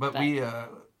 But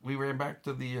we ran back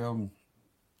to the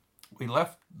we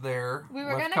left there. We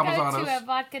were left going to go Cavazanos. to a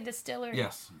vodka distillery.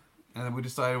 Yes. And then we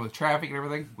decided with traffic and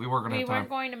everything, we weren't going to We have time. weren't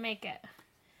going to make it.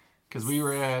 Because we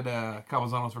were at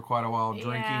Cavazanos for quite a while,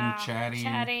 drinking, Yeah,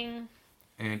 chatting,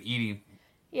 and eating.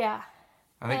 Yeah.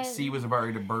 I think And- C was about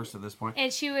ready to burst at this point.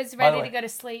 And she was By the ready way, to go to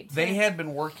sleep. They so- had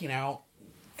been working out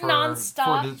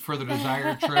Nonstop. for the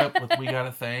Desire trip with We Got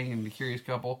a Thing and The Curious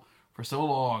Couple for so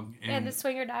long. and the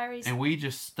Swinger Diaries. And we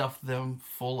just stuffed them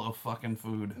full of fucking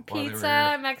food. while they were Pizza,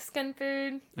 here. Mexican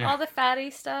food, Yeah. all the fatty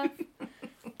stuff.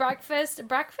 Breakfast.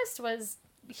 Breakfast was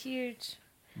huge.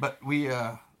 But we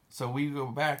go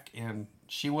back and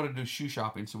she wanted to do shoe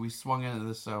shopping, so we swung into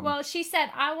this. Well, she said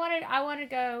I want to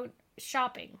go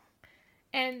shopping,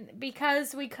 and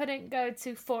because we couldn't go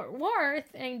to Fort Worth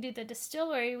and do the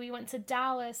distillery, we went to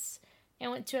Dallas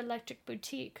and went to Electric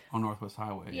Boutique. on Northwest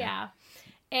Highway. Yeah,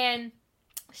 and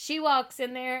she walks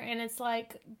in there and it's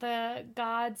like the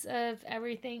gods of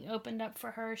everything opened up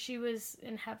for her. She was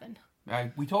in heaven.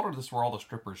 We told her this is where all the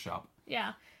strippers shop.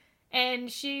 Yeah,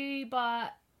 and she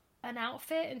bought an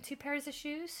outfit and 2 pairs of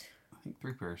shoes. I think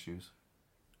 3 pair of shoes.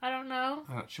 I don't know.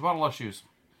 She bought a lot of shoes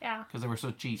Yeah. because they were so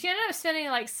cheap. She ended up spending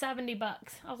like $70.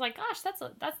 I was like, gosh, that's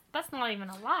not even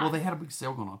a lot. Well, they had a big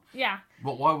sale going on. Yeah.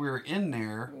 But while we were in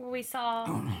there, We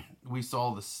saw we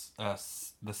saw this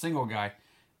the single guy.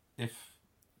 If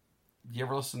you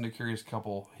ever listen to Curious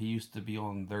Couple, he used to be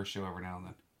on their show every now and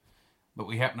then. But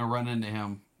we happened to run into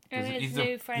him. 'Cause And his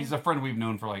new friend. He's a friend we've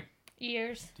known for like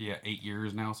years. 8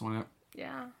 years now, something like that.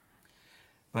 Yeah.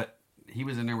 But he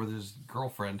was in there with his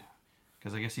girlfriend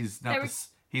because I guess he's not They were-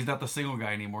 he's not the single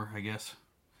guy anymore. I guess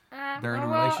They're in a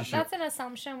relationship. That's an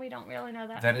assumption. We don't really know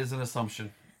that. that is an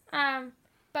assumption.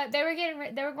 But they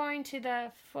were going to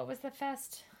the what was the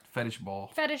Fetish ball.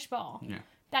 fetish ball Yeah.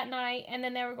 that night, and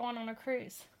then they were going on a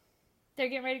cruise. They're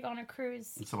getting ready to go on a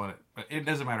cruise. And some of it, but it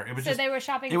doesn't matter. It was So just they were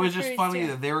shopping. it for was just cruise, funny too.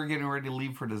 that they were getting ready to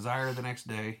leave for Desire the next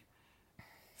day.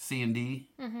 C&D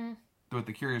with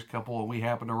the Curious Couple, and we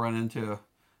happened to run into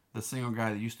the single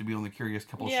guy that used to be on the Curious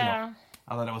Couple show. Yeah.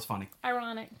 I thought it was funny.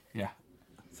 Ironic. Yeah.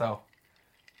 So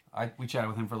we chatted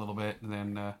with him for a little bit, and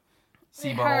then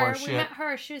C bought all our We shit. met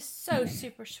her. She was so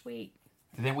super sweet.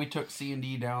 And then we took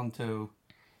C&D down to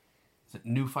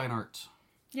New Fine Arts.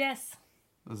 Yes.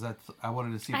 I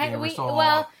wanted to see if they ever saw.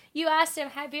 Well, you asked him,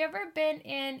 have you ever been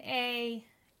in a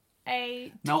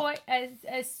No. toy a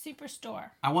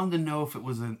superstore? I wanted to know if it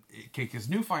was because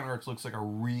New Fine Arts looks like a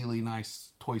really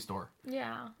nice toy store.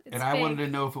 Yeah. It's And I big. wanted to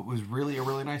know if it was really a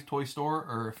really nice toy store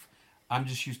or if I'm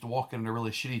just used to walking into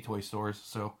really shitty toy stores.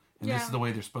 So, and this Yeah. is the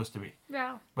way they're supposed to be.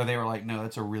 Yeah. But they were like, no,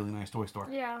 that's a really nice toy store.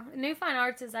 Yeah. New Fine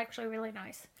Arts is actually really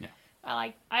nice. Yeah.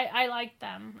 I like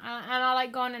them, and I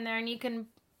like going in there. And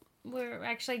we're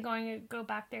actually going to go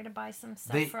back there to buy some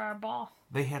stuff for our ball.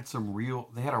 They had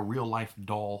they had a real life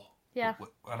doll. Yeah.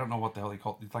 I don't know what the hell they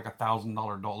call it. It's like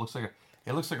 $1,000 doll.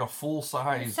 It looks like a full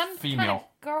size female.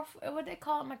 What they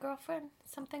call it? My girlfriend?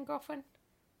 Something girlfriend?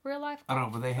 Real life? I don't know,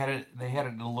 but they had it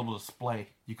in a little display.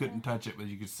 You couldn't touch it, but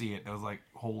you could see it. I was like,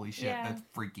 holy shit, that's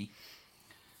freaky.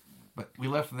 But we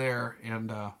left there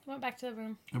and went back to the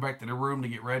room. Went back to the room to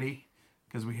get ready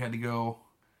because we had to go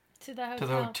to the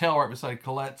hotel right beside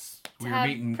Colette's. We were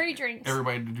meeting pre-drinks.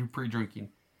 Everybody to do pre-drinking.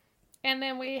 And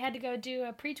then we had to go do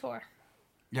a pre-tour.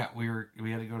 Yeah, we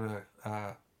had to go to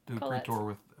do a pre-tour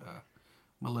with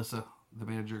Melissa, the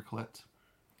manager of Colette's.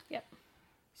 Yep.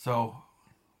 So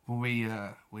when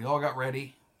we all got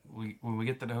ready, when we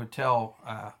get to the hotel,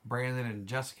 Brandon and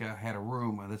Jessica had a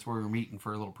room. That's where we were meeting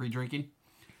for a little pre-drinking.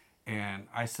 And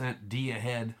I sent Dee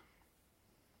ahead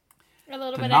a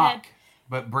little to bit knock. ahead.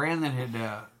 But Brandon had,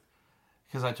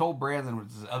 because I told Brandon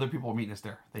other people were meeting us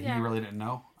there that he really didn't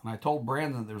know. And I told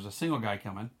Brandon there was a single guy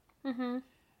coming. Mm-hmm.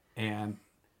 And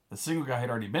the single guy had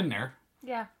already been there.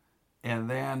 Yeah. And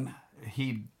then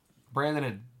Brandon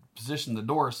had positioned the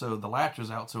door so the latch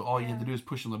was out. So all you had to do is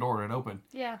push on the door and it opened.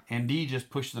 Yeah. And Dee just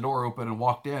pushed the door open and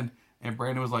walked in. And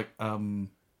Brandon was like, now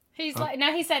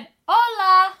he said,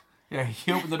 hola. Yeah,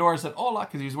 he opened the door and said, hola,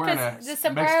 because he was wearing a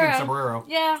sombrero. Mexican sombrero.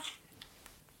 Yeah.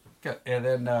 And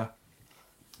then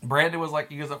Brandon was like,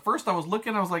 because at first I was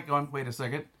like, going, wait a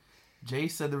second. Jay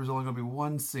said there was only going to be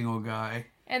one single guy.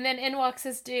 And then in walks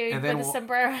this dude with a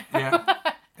sombrero. Yeah.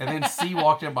 And then C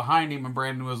walked in behind him, and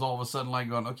Brandon was all of a sudden like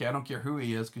going, okay, I don't care who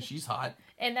he is, because she's hot.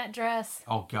 And that dress.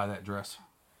 Oh, God, that dress.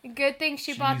 Good thing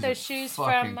she bought those shoes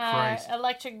from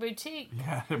Electric Boutique.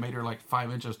 Yeah, it made her like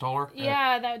 5 inches taller.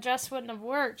 Yeah, that dress wouldn't have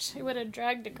worked. It would have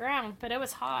dragged the ground, but it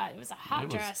was hot. It was a hot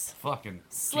dress. Fucking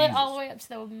slit all the way up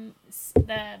to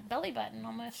the belly button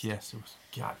almost. Yes, it was.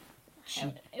 God.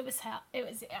 It was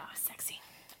sexy.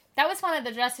 That was one of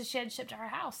the dresses she had shipped to her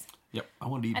house. Yep, I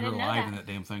wanted to eat her alive in that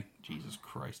damn thing. Jesus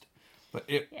Christ! But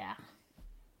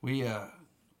we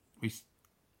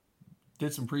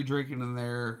did some pre-drinking in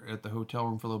there at the hotel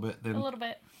room for a little bit. Then a little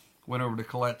bit. Went over to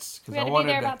Colette's because I wanted to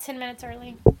be there about 10 minutes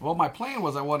early. Well, my plan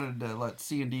was I wanted to let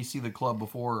C and D see the club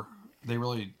before they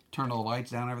really turned all the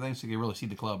lights down and everything, so they could really see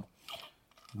the club.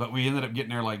 But we ended up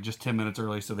getting there like just 10 minutes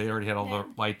early, so they already had all the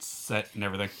lights set and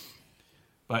everything.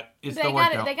 But it still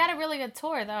worked out. They got a really good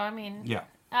tour, though. I mean, yeah.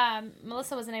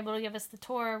 Melissa wasn't able to give us the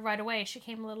tour right away. She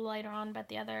came a little later on, but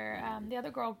the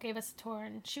other girl gave us a tour,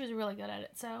 and she was really good at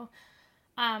it. So,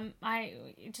 I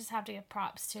just have to give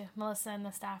props to Melissa and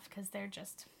the staff because they're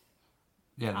just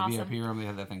awesome. VIP room, they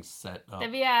had that thing set up. The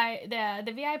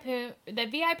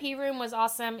VIP room was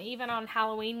awesome. Even on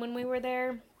Halloween when we were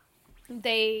there,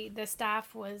 the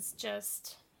staff was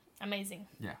just amazing.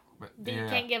 Yeah, but you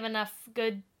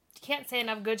can't say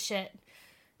enough good shit.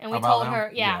 And we told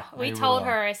her, we told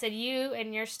her, I said, you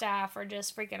and your staff are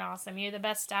just freaking awesome. You're the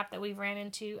best staff that we've ran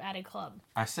into at a club.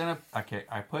 I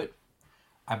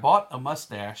bought a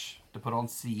mustache to put on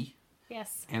C.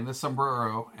 Yes. And the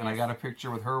sombrero, and I got a picture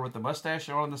with her with the mustache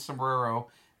on and the sombrero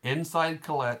inside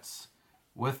Colette's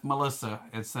with Melissa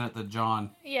and sent it to John.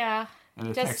 Yeah.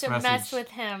 Just to mess with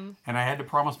him. And I had to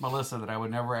promise Melissa that I would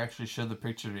never actually show the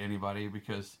picture to anybody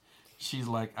because she's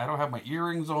like, I don't have my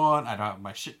earrings on. I don't have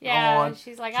my shit on. Yeah,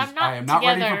 she's like, I am not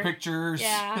ready for pictures.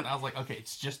 Yeah. And I was like, okay,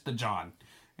 it's just the John.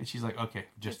 And she's like, okay,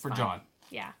 just it's for fine. John.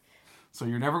 Yeah. So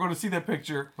you're never going to see that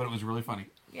picture, but it was really funny.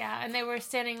 Yeah, and they were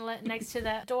standing next to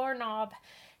the doorknob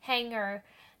hanger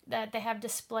that they have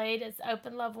displayed as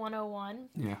Open Love 101.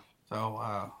 Yeah.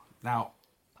 So, now.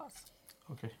 Pause.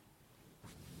 Okay.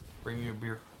 Bring me a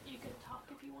beer. You can talk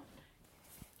if you want.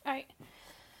 All right.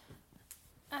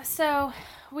 So,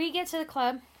 we get to the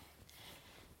club,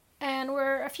 and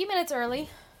we're a few minutes early,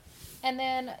 and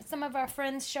then some of our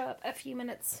friends show up a few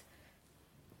minutes,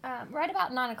 right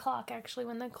about 9 o'clock, actually,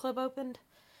 when the club opened,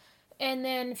 and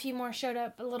then a few more showed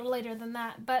up a little later than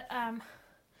that, but,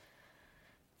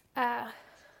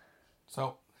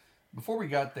 So, before we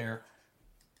got there,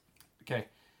 okay,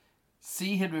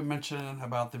 C had been mentioning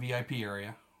about the VIP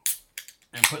area,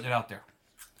 and putting it out there.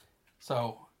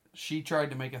 So, she tried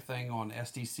to make a thing on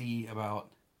SDC about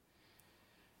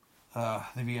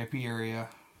the VIP area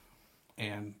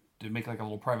and to make like a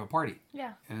little private party.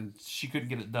 Yeah. And she couldn't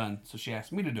get it done, so she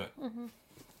asked me to do it. Mm-hmm.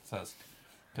 Says,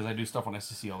 because I do stuff on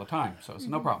SDC all the time. So it's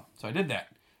no problem. So I did that.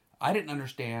 I didn't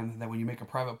understand that when you make a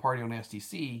private party on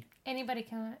SDC, anybody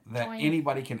can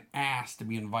anybody can ask to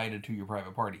be invited to your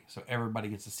private party. So everybody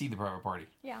gets to see the private party.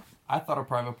 Yeah. I thought a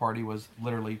private party was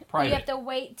literally private. You have to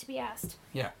wait to be asked.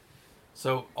 Yeah.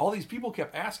 So all these people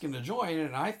kept asking to join,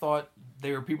 and I thought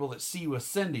they were people that C was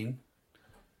sending.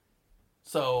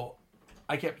 So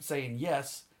I kept saying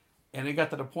yes, and it got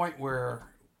to the point where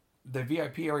the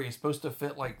VIP area is supposed to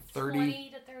fit like 30.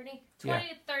 20 to 30. 20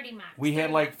 to 30 max. We had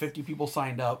 30 like max. 50 people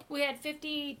signed up. We had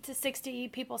 50 to 60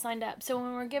 people signed up. So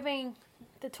when we're giving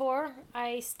the tour,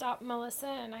 I stopped Melissa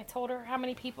and I told her how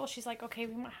many people. She's like, okay,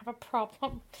 we might have a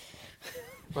problem.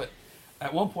 But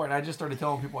at one point, I just started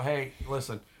telling people, hey,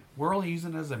 listen, we're only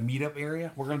using it as a meetup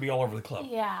area. We're going to be all over the club.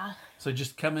 Yeah. So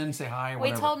just come in, say hi, We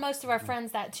whatever. told most of our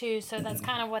friends that too, so that's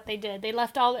kind of what they did. They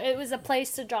left all, it was a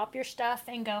place to drop your stuff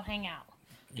and go hang out.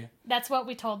 Yeah. That's what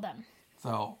we told them.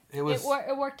 So it was.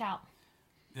 It worked out.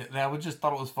 I just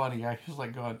thought it was funny. I was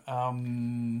like going,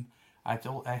 I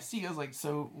was like,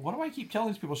 so what do I keep telling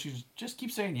these people? She just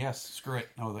keeps saying yes, screw it.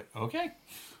 And I was like, okay.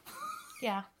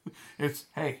 Yeah. It's,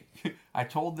 hey, I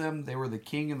told them they were the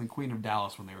king and the queen of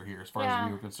Dallas when they were here, as far as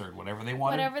we were concerned. Whatever they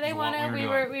wanted. Whatever they is what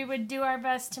wanted, we we would do our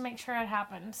best to make sure it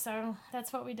happened. So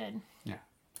that's what we did. Yeah.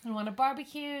 They wanted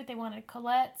barbecue. They wanted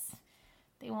Colette's.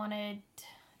 They wanted.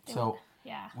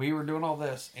 Yeah. We were doing all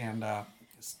this, and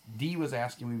Dee was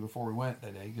asking me before we went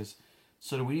that day, he goes,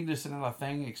 so do we need to send out a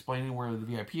thing explaining where the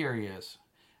VIP area is?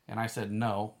 And I said,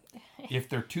 no. If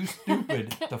they're too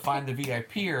stupid to find the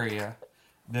VIP area,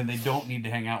 then they don't need to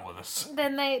hang out with us.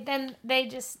 Then they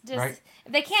just Right?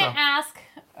 if they can't ask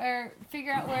or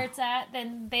figure out where it's at,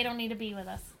 then they don't need to be with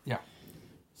us. Yeah.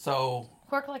 So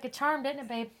Worked like a charm, didn't it,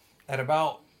 babe? at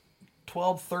about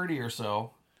 12:30 or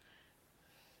so,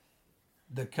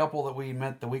 the couple that we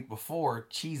met the week before,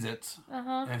 Cheez-Its,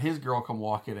 and his girl come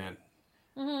walking in.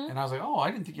 And I was like, oh,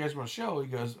 I didn't think you guys were going to show. He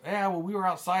goes, yeah, well, we were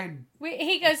outside.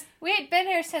 He goes, we had been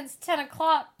here since 10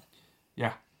 o'clock,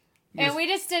 Yeah. and we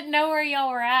just didn't know where y'all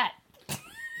were at.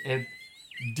 And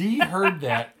Dee heard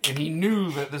that, and he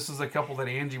knew that this is a couple that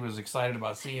Angie was excited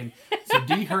about seeing. So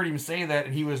Dee heard him say that,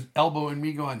 and he was elbowing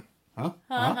me going, huh?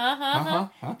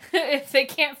 If they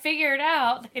can't figure it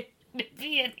out, they'd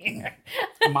be in here.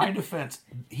 In my defense,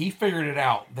 he figured it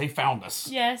out. They found us.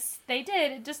 Yes, they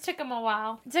did. It just took them a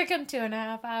while. It took them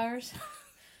 2.5 hours.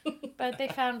 But they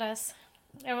found us.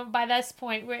 And by this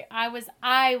point, I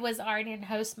was already in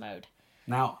host mode.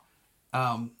 Now,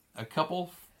 a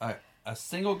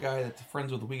single guy that's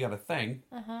friends with We Got a Thing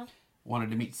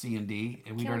wanted to meet C and D,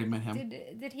 and we'd already met him.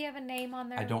 Did he have a name on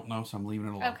there? I don't know, so I'm leaving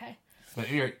it alone. Okay. But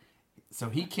anyway, so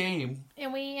he came.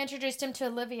 And we introduced him to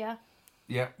Olivia.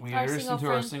 Yeah, we introduced him to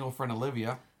our single friend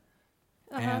Olivia.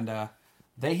 And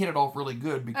they hit it off really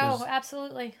good because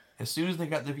absolutely. as soon as they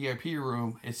got in the VIP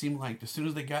room, it seemed like as soon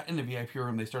as they got in the VIP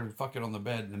room, they started fucking on the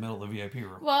bed in the middle of the VIP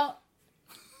room. Well,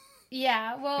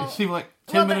 yeah, well... It seemed like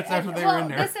 10 minutes after they were in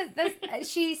there.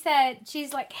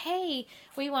 She's like, hey,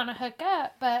 we want to hook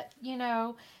up, but,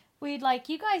 we'd like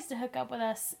you guys to hook up with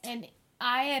us. And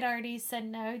I had already said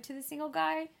no to the single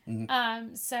guy.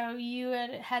 So you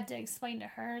had to explain to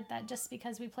her that just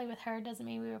because we play with her doesn't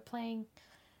mean we were playing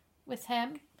with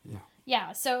him. Yeah.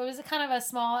 Yeah, so it was a kind of a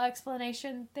small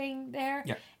explanation thing there.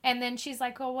 Yeah. And then she's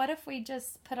like, well, what if we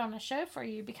just put on a show for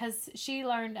you? Because she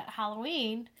learned at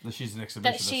Halloween that she's an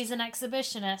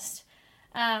exhibitionist.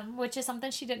 Which is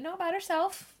something she didn't know about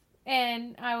herself.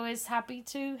 And I was happy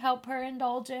to help her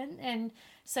indulge in. And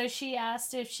so she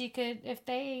asked if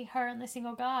her and the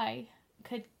single guy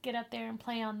could get up there and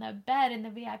play on the bed in the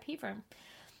VIP room.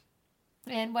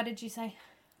 And what did you say?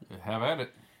 Have at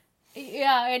it.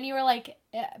 Yeah, and you were like,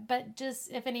 but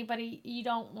just if anybody you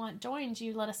don't want joins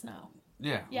you, let us know.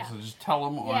 Yeah. Yeah. So just tell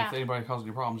them, or if anybody causes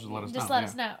any problems, just let us know. Just let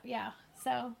us know, yeah.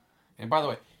 So. And by the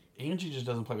way, Angie just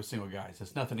doesn't play with single guys.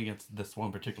 It's nothing against this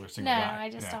one particular single guy. No, I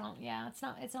just don't. Yeah, it's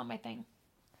not my thing.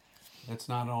 It's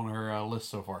not on her list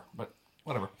so far, but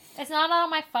whatever. It's not on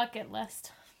my bucket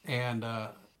list. And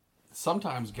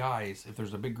sometimes guys, if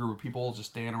there's a big group of people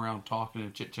just standing around talking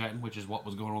and chit-chatting, which is what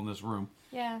was going on in this room,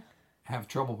 have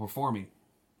trouble performing.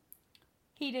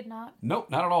 He did not. Nope,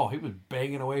 not at all. He was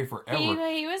banging away forever.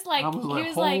 He was like,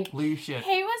 holy shit.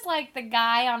 He was like the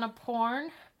guy on a porn.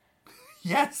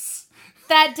 Yes.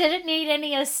 That didn't need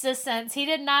any assistance. He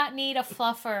did not need a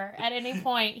fluffer at any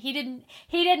point. He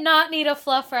did not need a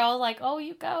fluffer. I was like, oh,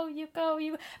 you go.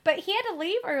 But he had to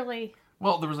leave early.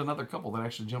 Well, there was another couple that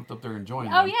actually jumped up there and joined.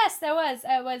 Oh, yes, there was.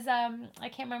 It was, I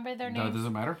can't remember their names. No, it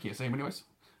doesn't matter. Can't say them anyways.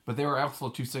 But they were also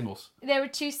two singles. There were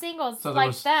two singles so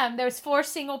them. There was 4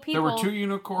 single people. There were 2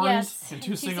 unicorns and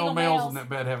two single males in that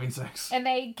bed having sex. And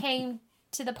they came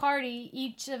to the party,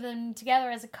 each of them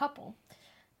together as a couple.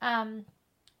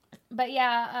 But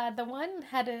yeah, the one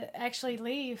had to actually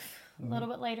leave a little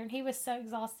bit later, and he was so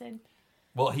exhausted.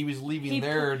 Well, he was leaving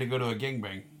there to go to a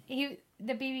gangbang.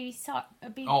 the BBC.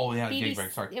 Oh, yeah,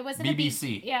 gangbang, sorry. It wasn't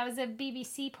BBC. It was a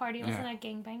BBC party. It wasn't Yeah. a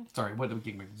gangbang. Sorry, what a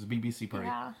gangbang? It's a BBC party.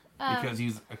 Yeah. Because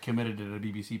he's committed to the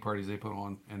BBC parties they put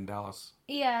on in Dallas.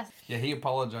 Yeah. Yeah, he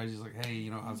apologized. He's like, hey,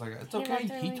 you know, I was like, it's He okay.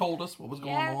 left He early. told us what was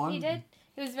going Yeah, on. he did.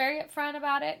 He was very upfront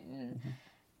about it,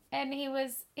 and He's a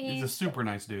he's super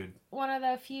nice dude. one of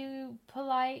the few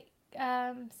polite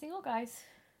single guys.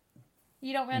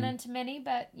 You don't run into many,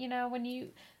 but you know when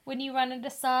you run into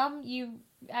some, you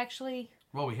actually.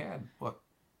 Well, we had what?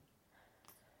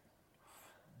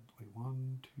 Wait,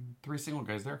 1, 2, 3 single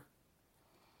guys there.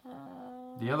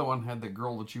 The other one had the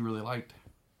girl that you really liked.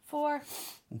 4,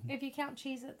 if you count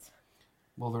Cheez-Its.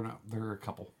 Well, they're not. They're a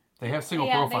couple. They have single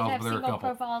Yeah, profiles, they have but they're a single couple.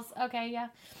 profiles. Okay, yeah.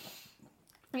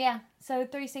 Yeah, so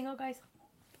 3 single guys.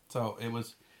 So it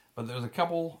was, but there was a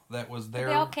couple that was there.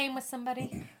 They all came with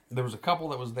somebody. There was a couple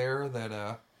that was there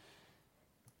that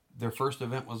their first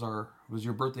event was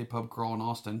your birthday pub crawl in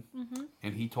Austin,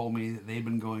 and he told me that they'd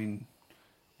been going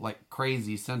like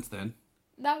crazy since then.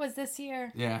 That was this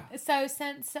year. Yeah. So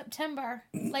since September,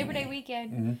 Labor Day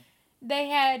weekend, they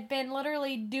had been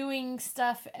literally doing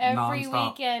stuff every Nonstop.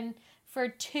 weekend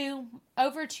for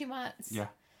over 2 months. Yeah.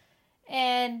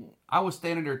 And I was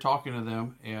standing there talking to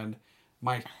them, and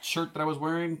my shirt that I was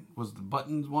wearing was the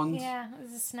buttons ones. yeah, it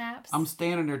was the snaps. I'm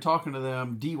standing there talking to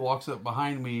them. Dee walks up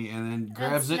behind me and then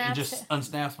grabs it and Unsnaps just it.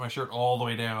 unsnaps my shirt all the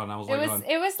way down. I was it like, was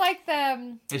it was like the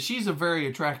and she's a very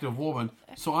attractive woman,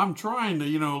 so I'm trying to,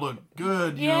 look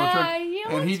good, Yeah, you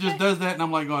and he looked just good. does that, and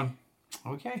I'm like going,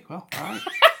 okay, well, all right.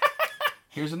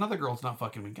 Here's another girl that's not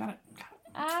fucking me. Got it.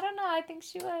 I don't know. I think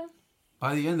she was.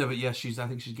 By the end of it, yes, I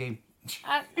think she's game.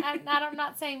 I'm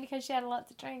not saying because she had a lot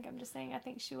to drink. I'm just saying I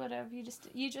think she would have.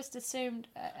 You just assumed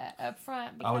up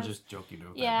front. Because I was just joking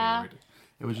though. Yeah.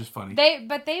 It was just funny. They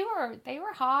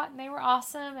were hot and they were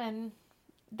awesome and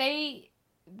they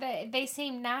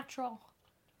seemed natural.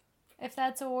 If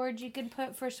that's a word you can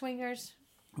put for swingers.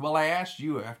 Well, I asked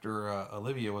you after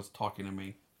Olivia was talking to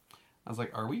me. I was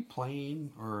like, "Are we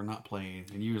playing or not playing?"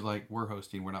 And you was like, "We're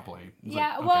hosting. We're not playing." I was Yeah.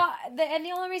 like, okay. Well, and the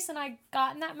only reason I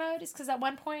got in that mode is because at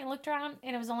one point I looked around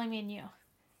and it was only me and you.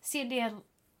 C&D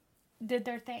did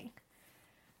their thing.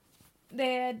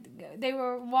 They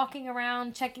were walking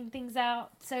around checking things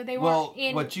out, so they weren't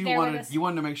in. What you there with wanted, us. you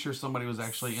wanted to make sure somebody was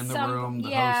actually in the room, the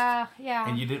host, Yeah.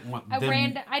 and you didn't want I them.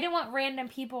 didn't want random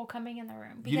people coming in the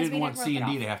room because You didn't we want rope C it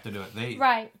and D off. to have to do it.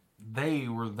 Right. They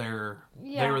were there.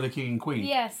 Yeah. They were the king and queen.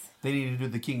 Yes. They needed to do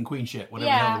the king and queen shit, whatever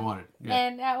Yeah. the hell they wanted. Yeah.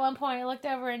 And at one point I looked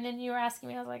over and then you were asking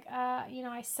me, I was like,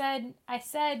 I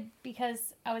said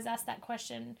because I was asked that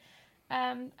question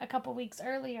a couple weeks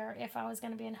earlier if I was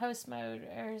going to be in host mode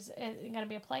or is it going to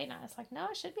be a play night. I was like, no,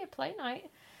 it should be a play night.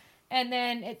 And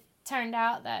then it turned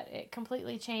out that it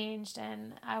completely changed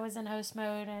and I was in host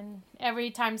mode and every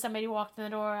time somebody walked in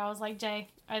the door, I was like, Jay,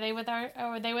 are they with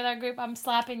our group? I'm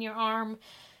slapping your arm.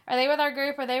 Are they with our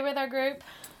group? Are they with our group?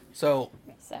 So,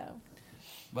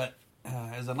 But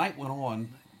as the night went on,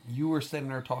 you were sitting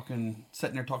there talking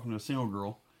to a single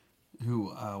girl, who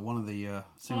one of the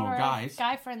single one of our guys.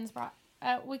 guy friends brought.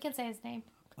 We can say his name.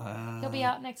 He'll be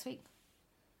out next week.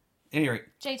 Any rate,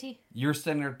 JT. you were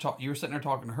sitting there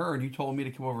talking to her, and you told me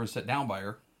to come over and sit down by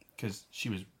her because she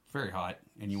was very hot,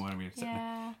 and you wanted me to sit.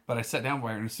 Yeah. But I sat down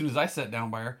by her, and as soon as I sat down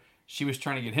by her, she was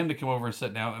trying to get him to come over and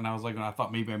sit down, and I was like, I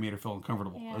thought maybe I made her feel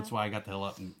uncomfortable. Yeah. That's why I got the hell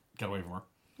up and got away from her.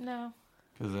 No.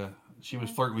 Because she was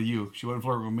flirting with you. She wasn't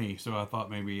flirting with me, so I thought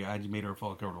maybe I made her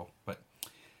feel uncomfortable. But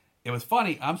it was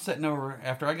funny. I'm sitting over,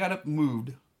 after I got up and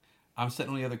moved, I'm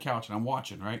sitting on the other couch, and I'm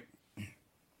watching, right?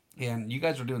 And you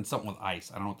guys are doing something with ice.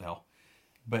 I don't know what the hell.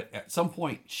 But at some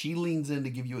point, she leans in to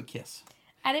give you a kiss.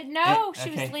 I didn't know she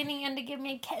okay. was leaning in to give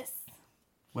me a kiss.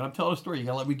 When I'm telling a story, you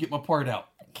gotta let me get my part out.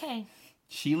 Okay.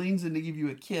 She leans in to give you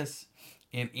a kiss,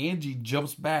 and Angie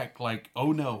jumps back like,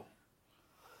 oh no.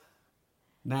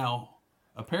 Now,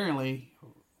 apparently,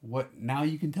 now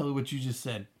you can tell me what you just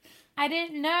said. I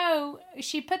didn't know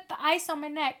she put the ice on my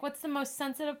neck. What's the most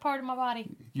sensitive part of my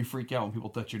body? You freak out when people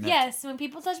touch your neck. Yes, when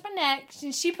people touch my neck,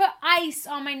 she put ice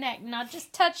on my neck. Not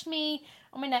just touched me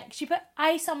on my neck. She put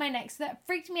ice on my neck. So that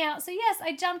freaked me out. So yes,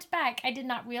 I jumped back. I did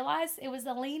not realize it was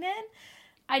a lean in.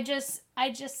 I just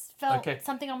felt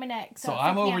something on my neck. So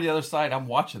I'm over the other side. I'm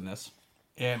watching this.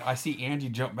 And I see Angie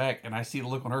jump back. And I see the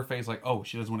look on her face like, oh,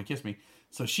 she doesn't want to kiss me.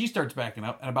 So she starts backing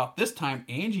up. And about this time,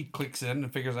 Angie clicks in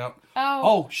and figures out,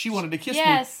 oh she wanted to kiss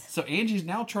me. So Angie's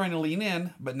now trying to lean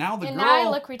in. But now the girl. And now I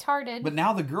look retarded. But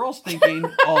now the girl's thinking,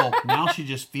 oh, now she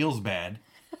just feels bad.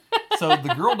 So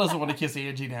the girl doesn't want to kiss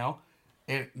Angie now.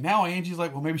 And now Angie's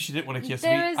like, well, maybe she didn't want to kiss me.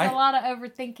 There is a lot of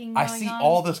overthinking going on. I see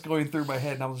all this going through my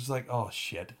head, and I was just like, oh,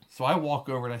 shit. So I walk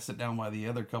over and I sit down by the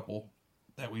other couple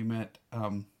that we met,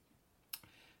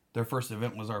 their first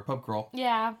event was our pub crawl.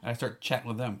 Yeah. And I started chatting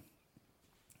with them.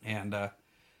 And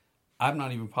I'm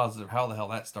not even positive how the hell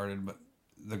that started, but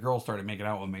the girl started making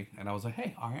out with me. And I was like,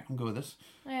 hey, all right, I'm good with this.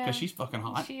 Yeah. Because she's fucking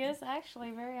hot. She is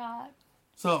actually very hot.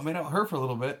 So I made out with her for a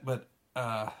little bit, but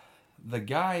the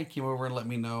guy came over and let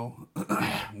me know,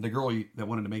 the girl that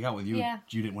wanted to make out with you,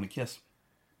 you didn't want to kiss.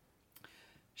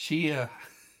 He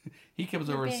comes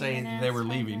over and saying they were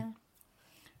leaving.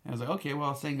 And I was like, okay, well,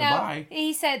 I was saying goodbye.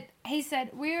 He said,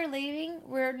 we're leaving.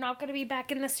 We're not going to be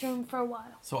back in this room for a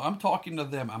while. So I'm talking to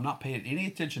them. I'm not paying any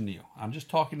attention to you. I'm just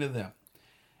talking to them.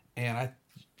 And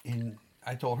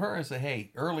I told her, I said,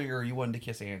 hey, earlier you wanted to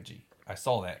kiss Angie. I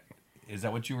saw that. Is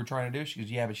that what you were trying to do? She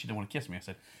goes, yeah, but she didn't want to kiss me. I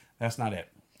said, that's not it.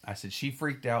 I said, she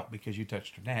freaked out because you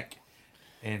touched her neck.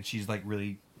 And she's like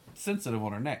really sensitive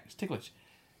on her neck. It's ticklish.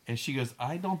 And she goes,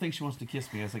 I don't think she wants to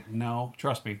kiss me. I was like, no,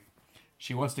 trust me.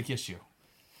 She wants to kiss you.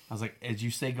 I was like, as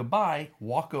you say goodbye,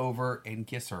 walk over and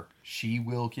kiss her. She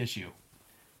will kiss you.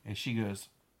 And she goes,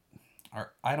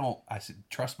 I said,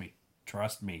 trust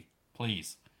me,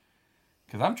 please.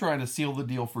 Because I'm trying to seal the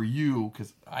deal for you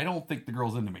because I don't think the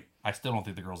girl's into me. I still don't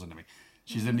think the girl's into me.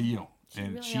 She's into you.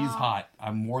 And really she's hot.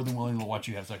 I'm more than willing to watch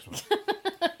you have sex with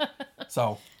her.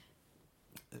 So,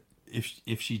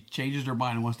 if she changes her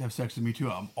mind and wants to have sex with me too,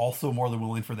 I'm also more than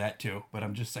willing for that too. But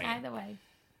I'm just saying. Either way.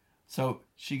 So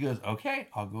she goes, okay,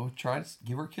 I'll go try to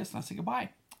give her a kiss and I say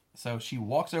goodbye. So she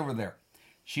walks over there.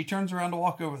 She turns around to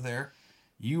walk over there.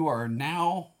 You are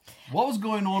now... What was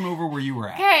going on over where you were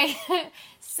at? Okay.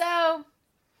 So,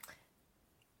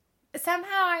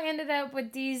 somehow I ended up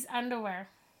with Dee's underwear.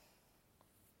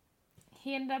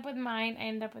 He ended up with mine. I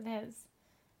ended up with his.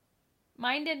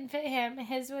 Mine didn't fit him.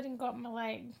 His wouldn't go up my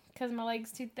leg because my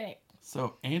leg's too thick.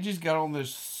 So Angie's got on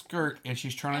this skirt and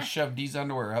she's trying to shove Dee's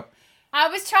underwear up. I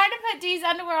was trying to put Dee's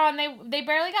underwear on. They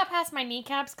barely got past my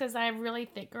kneecaps because I have really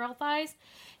thick girl thighs.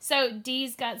 So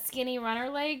Dee's got skinny runner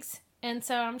legs. And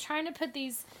so I'm trying to put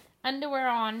these underwear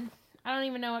on. I don't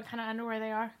even know what kind of underwear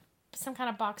they are. Some kind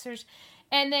of boxers.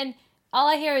 And then all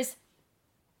I hear is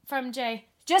from Jay,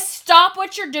 just stop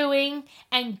what you're doing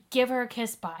and give her a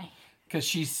kiss bye. Because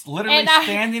she's literally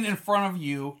standing in front of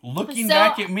you, looking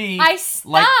back at me. I stop.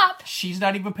 Like she's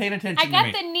not even paying attention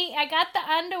to me. I got the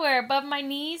underwear above my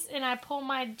knees, and I pull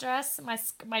my dress,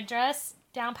 my dress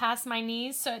down past my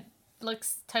knees, so it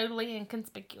looks totally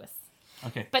inconspicuous.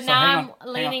 Okay. But so now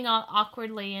I'm leaning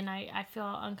awkwardly, and I feel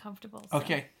uncomfortable. So.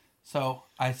 Okay. So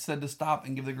I said to stop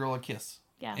and give the girl a kiss.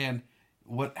 Yeah. And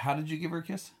how did you give her a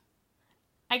kiss?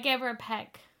 I gave her a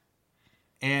peck.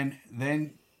 And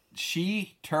then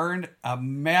she turned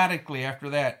emphatically after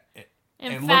that.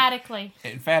 Emphatically.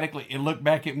 And looked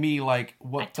back at me like,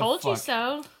 what the fuck? I told you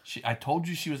so. I told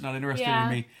you she was not interested in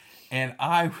me. And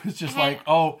I was just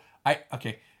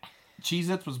okay.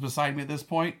 Cheez-Its was beside me at this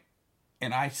point.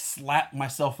 And I slapped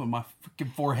myself in my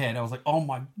freaking forehead. I was like, oh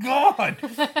my God.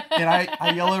 And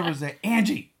I yelled over and said,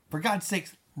 Angie, for God's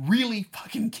sakes, really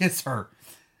fucking kiss her.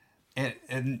 And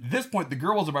at this point, the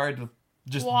girl was about ready to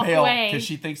just bail because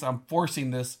she thinks I'm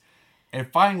forcing this. And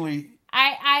finally...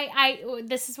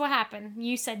 this is what happened.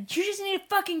 You said, you just need to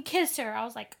fucking kiss her. I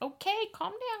was like, okay,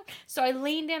 calm down. So I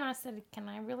leaned in. I said, can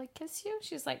I really kiss you?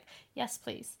 She was like, yes,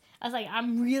 please. I was like,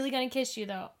 I'm really going to kiss you,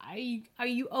 though. Are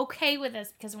you okay with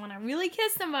this? Because when I really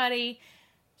kiss somebody,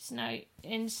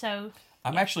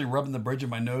 I'm actually rubbing the bridge of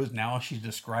my nose now as she's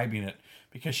describing it.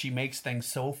 Because she makes things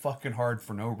so fucking hard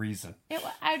for no reason.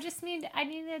 I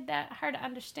needed her to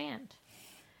understand.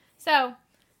 So,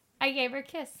 I gave her a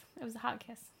kiss. It was a hot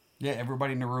kiss. Yeah,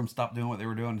 everybody in the room stopped doing what they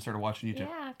were doing and started watching you two.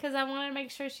 Yeah, because I wanted to make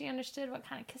sure she understood what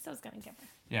kind of kiss I was going to give her.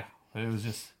 Yeah, but it was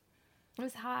just... It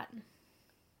was hot.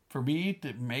 For me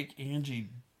to make Angie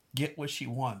get what she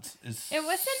wants is It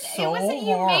wasn't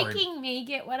hard. You making me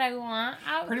get what I want.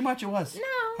 Pretty much it was. No.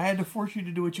 I had to force you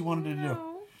to do what you wanted to do.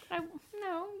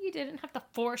 No, you didn't have to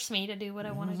force me to do what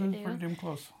I wanted to do. Pretty damn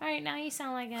close. All right, now you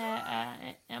sound like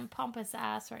a pompous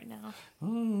ass right now.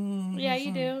 Yeah,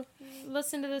 you do.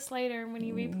 Listen to this later when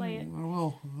you replay it. I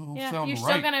will. Yeah,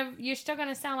 you're still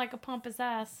gonna sound like a pompous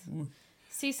ass.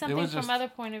 See something from other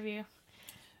point of view.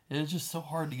 It's just so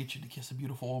hard to get you to kiss a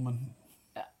beautiful woman.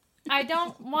 I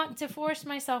don't want to force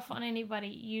myself on anybody.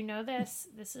 You know this.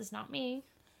 This is not me.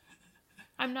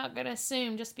 I'm not gonna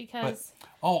assume just because.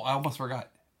 I almost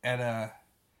forgot.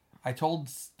 I told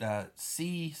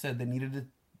C said they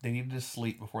needed to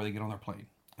sleep before they get on their plane,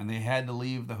 and they had to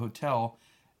leave the hotel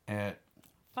at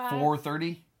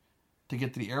 4:30 to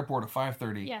get to the airport at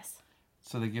 5:30. Yes.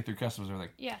 So they get through customs and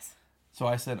everything. Yes. So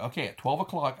I said, okay, at 12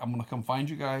 o'clock, I'm going to come find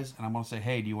you guys, and I'm going to say,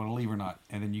 hey, do you want to leave or not?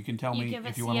 And then you can tell me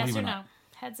if you want to leave or not.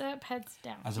 Heads up, heads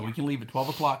down. I said, we can leave at 12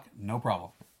 o'clock. No problem.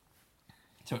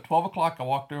 So at 12 o'clock, I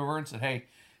walked over and said, hey,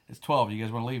 it's 12. You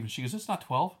guys want to leave? And she goes, it's not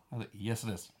 12. I was like, yes, it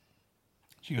is.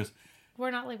 She goes, We're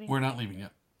not leaving. we're not leaving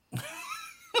yet.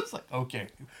 It's like, okay.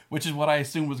 Which is what I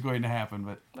assumed was going to happen.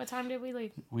 But What time did we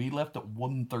leave? we left at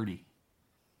 1:30.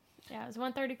 Yeah, it was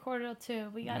 1:30, quarter till 2.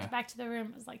 We got back to the room.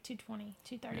 It was like 2:20,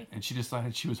 2:30. And she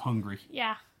decided she was hungry.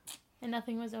 Yeah, and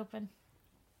nothing was open.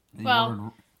 And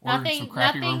Well, ordered some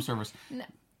crappy nothing- room service. The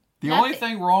nothing- only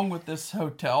thing wrong with this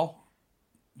hotel,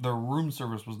 the room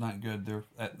service was not good. There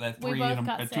at We 2 both in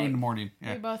got the sick. morning. We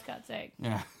Yeah, both got sick.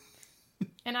 yeah.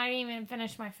 And I didn't even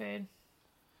finish my food.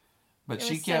 But It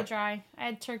she was kept. so dry. I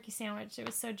had turkey sandwich. It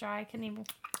was so dry. I couldn't even.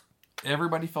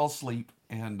 Everybody fell asleep,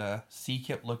 and C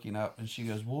kept looking up, and she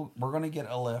goes, "Well, we're gonna get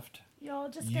a lift. Y'all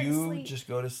just go to You sleep. just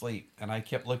go to sleep." And I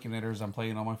kept looking at her as I'm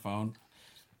playing on my phone.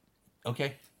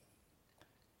 Okay.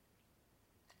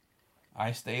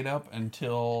 I stayed up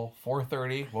until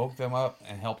 4:30, woke them up,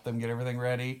 and helped them get everything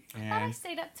ready. I thought I And,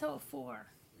 stayed up till 4.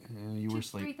 and you were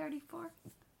asleep. 3:34.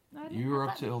 You were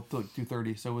up till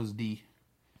 2:30. So was D.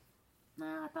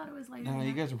 No, I thought it was later. No, than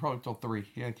you that. guys were probably till 3.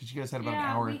 Yeah, because you guys had about an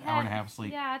Yeah, hour, we hour and a had- half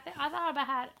sleep. Yeah, I thought I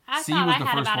had. I C thought was I the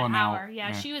had first about one an hour. out. Yeah,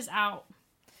 Yeah. she was out.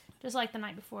 Just like the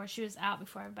night before, she was out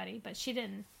before everybody, but she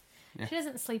didn't. Yeah. She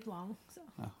doesn't sleep long. So.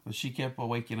 But she kept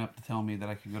waking up to tell me that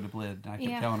I could go to bed. And I kept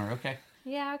Yeah. telling her, okay.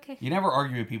 Yeah. Okay. You never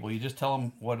argue with people. You just tell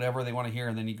them whatever they want to hear,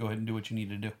 and then you go ahead and do what you need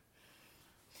to do.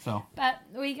 So, But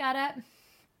we got up.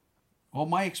 well,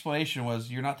 my explanation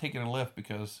was you're not taking a lift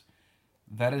because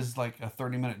that is like a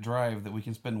 30-minute drive that we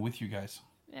can spend with you guys.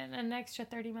 In an extra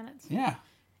 30 minutes. Yeah.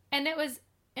 And it was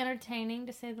entertaining,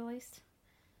 to say the least.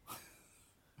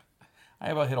 I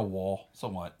about hit a wall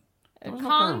somewhat. A There was no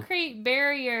curve. concrete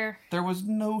barrier. There was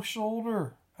no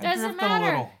shoulder. I Doesn't drifted matter. a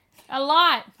little. A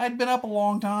lot. I'd been up a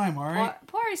long time, all right?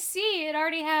 Poor C had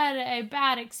already had a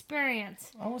bad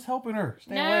experience. I was helping her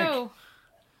stay awake. No.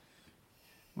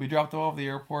 We dropped them off at the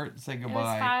airport and said It was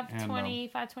goodbye.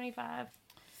 5:20, 5:25.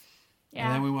 Yeah.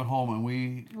 And then we went home and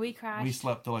we crashed.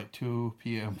 slept till like 2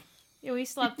 p.m. Yeah, we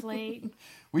slept late.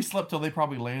 We slept till they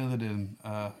probably landed in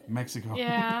Mexico.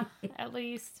 Yeah, at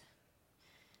least.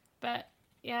 But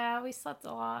yeah, we slept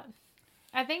a lot.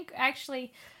 I think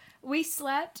actually we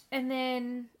slept and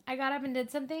then I got up and did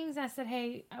some things. I said,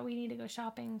 hey, we need to go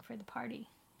shopping for the party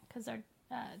because our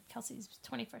Kelsey's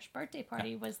 21st birthday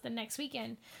party was the next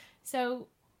weekend. So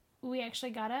we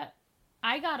actually got up.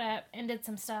 I got up and did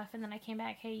some stuff and then I came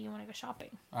back, hey, you want to go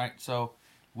shopping? All right, so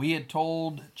we had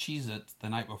told Cheez-It the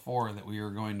night before that we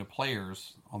were going to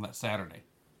Players on that Saturday.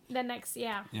 The next, the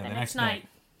the next next night. day.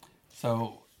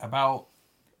 So about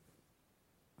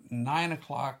 9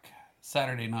 o'clock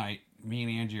Saturday night, me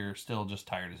and Angie are still just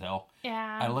tired as hell.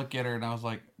 Yeah. I look at her and I was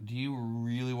like, do you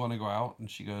really want to go out? And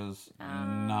she goes,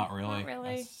 not really. not really.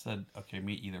 I said, okay,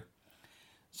 me either.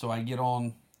 So I get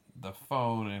on the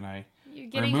phone and I You're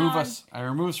getting remove on. us. I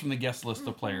remove us from the guest list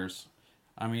of players.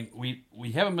 I mean,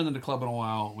 we haven't been to the club in a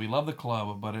while. We love the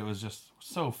club, but it was just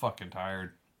so fucking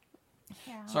tired.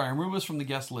 Yeah. So I remove us from the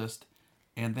guest list,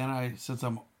 and then since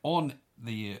I'm on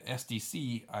the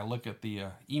SDC, I look at the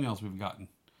emails we've gotten.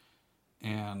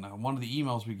 And one of the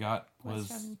emails we got was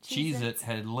from Cheez-It Cheez-Its.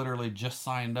 had literally just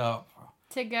signed up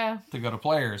To go. to go to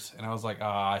Players. And I was like,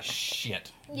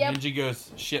 shit. Yep. Angie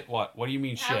goes, shit what? What do you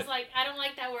mean I shit? was like, I don't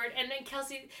like that word. And then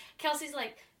Kelsey's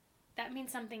like, that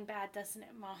means something bad, doesn't it,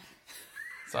 Mom?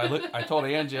 So I told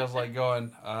Angie, I was like going,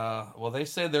 well, they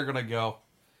said they're going to go.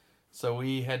 So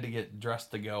we had to get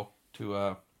dressed to go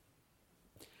to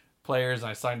Players, and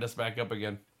I signed us back up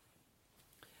again.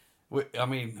 I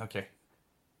mean, okay.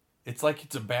 It's like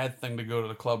it's a bad thing to go to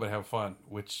the club and have fun,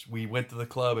 which we went to the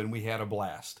club and we had a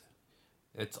blast.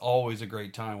 It's always a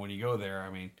great time when you go there. I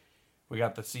mean, we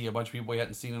got to see a bunch of people we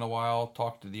hadn't seen in a while,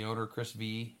 talk to the owner, Chris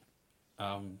V,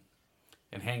 and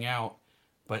hang out.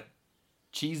 But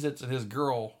Cheez-Its and his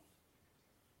girl,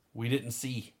 we didn't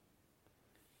see.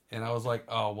 And I was like,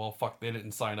 oh, well, fuck, they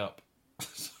didn't sign up.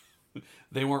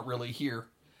 They weren't really here.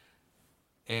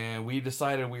 And we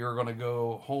decided we were going to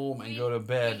go home and go to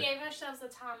bed. We gave ourselves a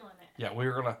time limit. Yeah, we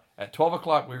were going to, at 12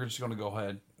 o'clock, we were just going to go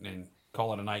ahead and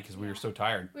call it a night because we were so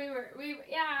tired. We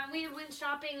went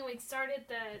shopping and we started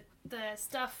the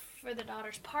stuff for the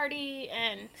daughter's party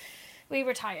and we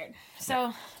were tired.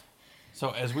 So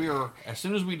So as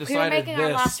soon as we decided making our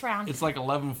this, last round. it's like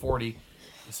 11:40.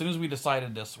 As soon as we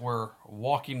decided this, we're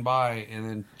walking by and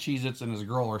then Cheez-Its and his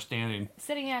girl are standing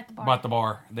sitting at the bar. by the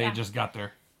bar. They Yeah. just got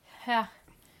there. Yeah.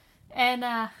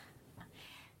 And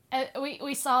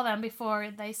we saw them before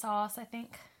they saw us, I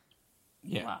think.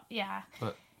 Yeah. Well, yeah.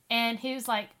 But And he was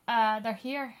like, they're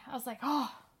here. I was like, oh.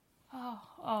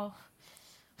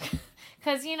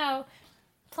 Because,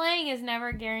 playing is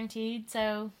never guaranteed,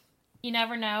 so you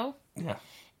never know. Yeah.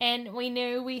 And we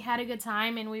knew we had a good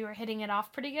time and we were hitting it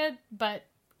off pretty good, but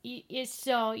it's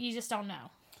still, you just don't know.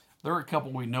 There were a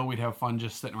couple we know we'd have fun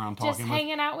just sitting around talking Just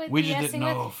hanging out with. We just didn't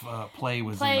know if play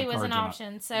was an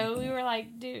option. So we were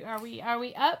like, dude, are we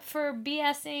up for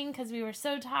BSing because we were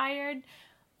so tired?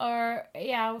 Or,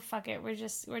 yeah, fuck it. We're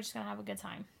just going to have a good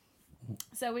time.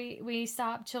 So we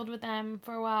stopped, chilled with them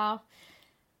for a while.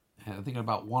 Yeah, I think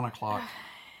about 1 o'clock.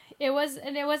 It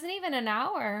wasn't even an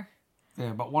hour. Yeah,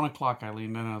 about 1 o'clock I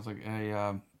leaned in and I was like,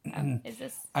 hey, is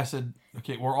this? I said,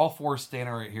 okay, we're all four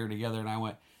standing right here together. And I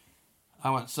went,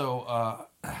 so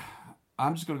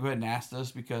I'm just going to go ahead and ask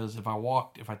this because if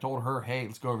I told her, hey,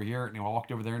 let's go over here, and I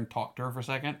walked over there and talked to her for a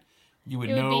second, you would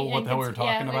know what the hell we were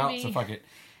talking about. So fuck it.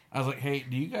 I was like, hey,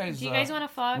 do you guys want to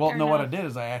fuck? Well, no, no, what I did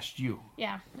is I asked you.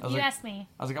 Yeah, you asked me.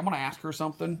 I was like, I'm going to ask her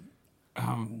something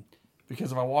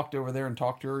because if I walked over there and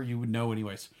talked to her, you would know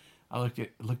anyways. I looked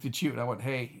at you and I went,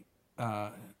 hey,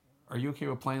 are you okay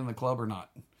with playing in the club or not?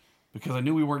 Because I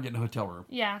knew we weren't getting a hotel room.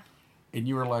 Yeah. And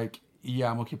you were like, yeah,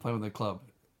 I'm okay playing with the club.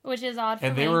 Which is odd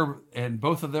for me. And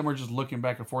both of them were just looking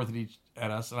back and forth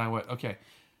at us. And I went, okay,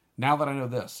 now that I know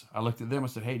this, I looked at them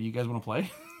and said, hey, do you guys want to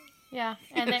play? Yeah.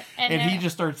 And he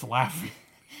just starts laughing.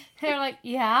 They're like,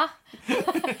 yeah.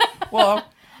 Well,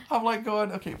 I'm like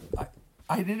going, okay,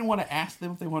 I didn't want to ask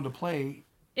them if they wanted to play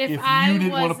if you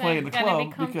didn't want to play in the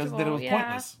club because then it was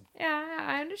pointless. Yeah,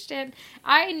 I understand.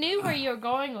 I knew where you were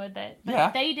going with it,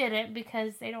 but they didn't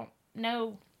because they don't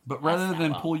know. But rather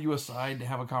than pull you aside to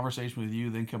have a conversation with you,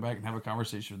 then come back and have a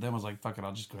conversation with them, I was like, fuck it,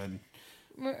 I'll just go ahead and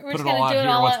put it all out here,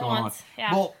 what's going on.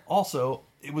 Yeah. Well, also,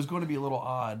 it was going to be a little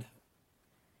odd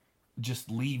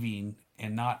just leaving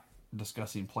and not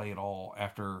discussing play at all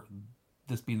after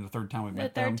this being the third time we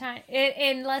met them. The third time.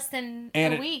 In less than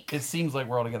a week. It seems like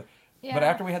we're all together. Yeah. But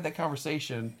after we had that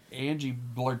conversation, Angie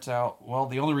blurts out, well,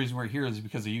 the only reason we're here is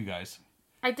because of you guys.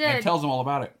 I did. And tells them all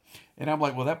about it. And I'm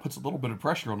like, well, that puts a little bit of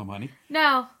pressure on them, honey.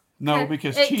 No,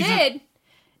 because it did.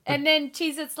 And then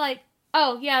Cheez-It's like,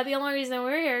 oh, yeah, the only reason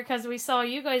we're here because we saw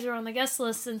you guys were on the guest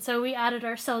list, and so we added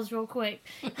ourselves real quick.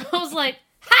 I was like,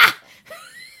 ha!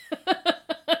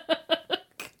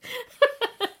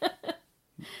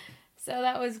 So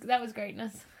that was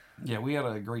greatness. Yeah, we had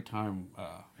a great time.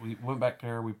 We went back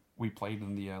there. We played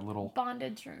in the little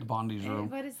bondage room. The bondage room.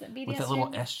 What is it? BDS with that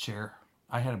little S chair.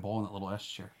 I had a ball in that little S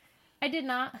chair. I did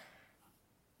not.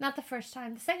 Not the first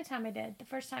time. The second time I did. The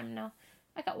first time, no.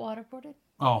 I got waterboarded.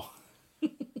 Oh.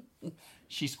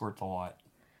 She squirts a lot.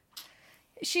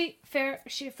 Fair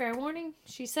warning.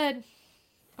 She said,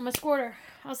 I'm a squirter.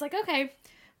 I was like, okay.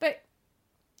 But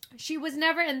she was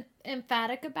never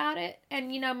emphatic about it. And,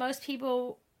 most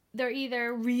people, they're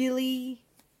either really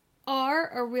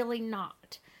are or really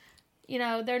not.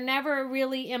 They're never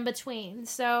really in between.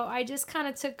 So I just kind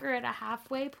of took her at a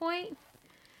halfway point.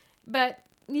 But,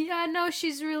 yeah, no,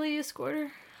 she's really a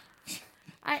squirter.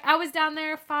 I was down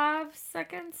there 5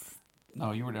 seconds.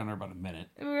 No, you were down there about a minute.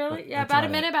 Really? Yeah, about a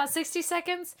minute, about 60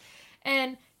 seconds.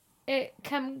 And it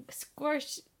come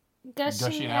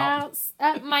gushing out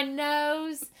up my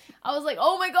nose. I was like,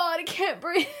 oh my God, I can't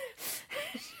breathe.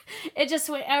 It just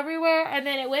went everywhere. And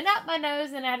then it went up my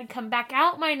nose and I had to come back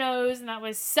out my nose. And that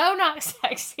was so not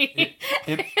sexy.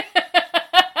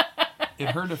 In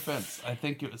her defense, I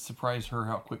think it surprised her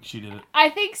how quick she did it. I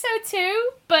think so too,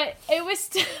 but it was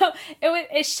still,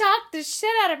 it shocked the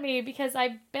shit out of me because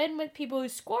I've been with people who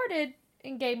squirted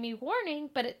and gave me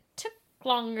warning, but it took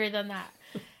longer than that.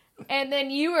 And then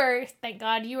thank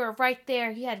God, you were right there.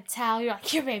 You had a towel. You're like,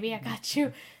 here, baby, I got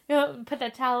you. Put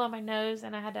that towel on my nose,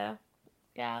 and I had to,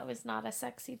 it was not a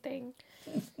sexy thing.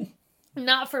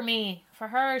 Not for me. For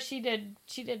her, she did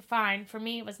fine. For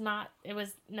me, it was not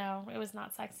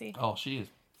sexy. Oh, she is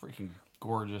freaking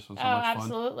gorgeous and so much fun. Oh,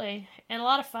 absolutely. And a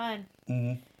lot of fun.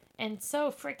 Mm-hmm. And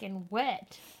so freaking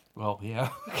wet. Well, yeah.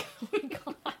 Oh my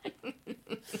God.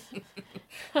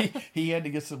 he had to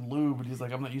get some lube, and he's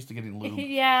like, I'm not used to getting lube.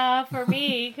 Yeah, for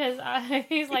me, because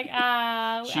he's like,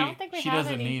 I don't think we have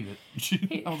any. She doesn't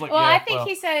need it. I was like, I think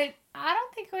he said, I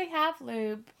don't think we have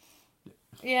lube.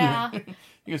 Yeah.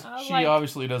 He goes, she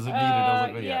obviously doesn't need it. I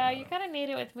was like, yeah, you kind of need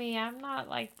it with me. I'm not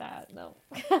like that, no.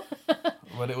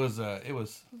 But it was a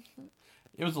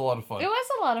lot of fun. It was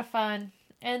a lot of fun.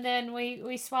 And then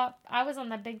we swapped. I was on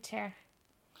the big chair.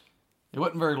 It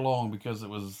wasn't very long because it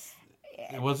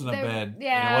wasn't a bed.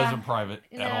 Yeah. And it wasn't private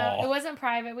at all. It wasn't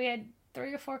private. We had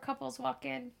 3 or 4 couples walk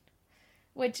in,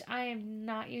 which I am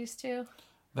not used to.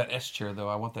 That S chair, though,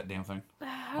 I want that damn thing. Okay.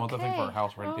 I want that thing for our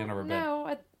house right at the end of our bed.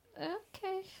 No,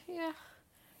 okay, yeah.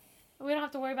 We don't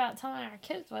have to worry about telling our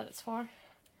kids what it's for.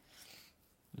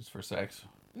 Just for sex.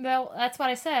 Well, that's what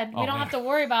I said. We Oh, don't man. have to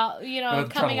worry about, Don't have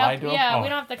to try coming to lie up. to 'em? Yeah, Oh. we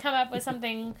don't have to come up with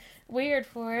something weird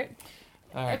for it.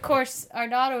 All right. Of course, our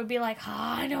daughter would be like, "Oh,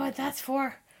 I know what that's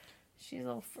for." She's a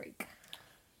little freak.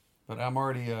 But I'm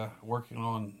already working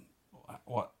on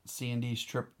what C&D's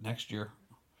trip next year.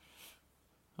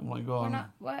 I'm like We're going. not.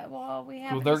 Well, we So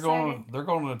haven't they're decided. They're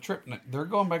going on a trip. They're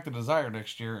going back to Desire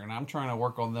next year, and I'm trying to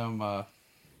work on them.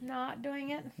 Not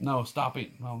doing it. No,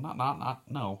 stopping. No, not.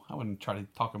 No, I wouldn't try to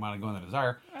talk them out of going to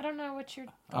Desire. I don't know what you're.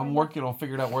 I'm working on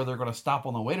figuring out where they're going to stop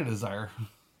on the way to Desire,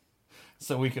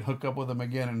 so we can hook up with them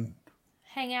again and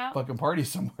Hang out fucking party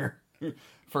somewhere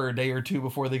for a day or two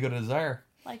before they go to Desire.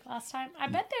 like last time. I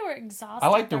bet they were exhausted. I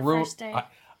like the their room. first day.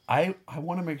 I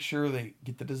want to make sure they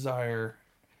get the Desire,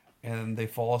 and they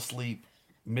fall asleep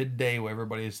midday while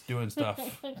everybody's doing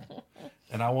stuff,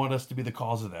 and I want us to be the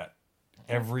cause of that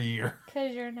every year.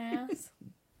 Cause you're an ass.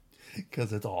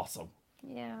 Because it's awesome.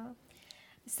 Yeah.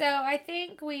 So I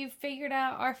think we've figured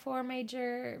out our 4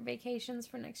 major vacations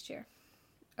for next year.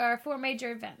 Our 4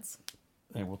 major events.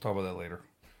 And we'll talk about that later.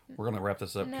 We're gonna wrap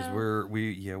this up because No.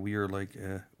 we are like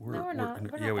No, we're not. We're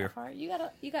not yeah, we that are. far. You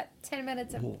got 10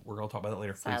 minutes of We're gonna talk about that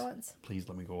later. silence. Please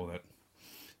let me go with that.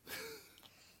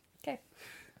 Okay.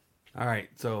 All right,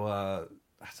 so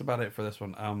that's about it for this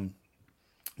one.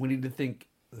 We need to think.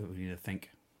 We need to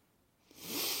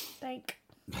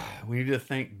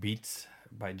thank Beats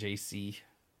by JC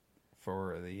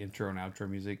for the intro and outro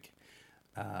music.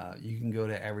 You can go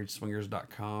to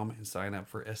averageswingers.com and sign up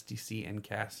for STC and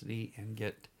Cassidy and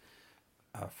get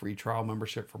a free trial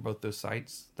membership for both those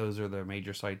sites. Those are the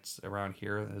major sites around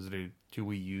here. Those are the 2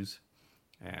 we use,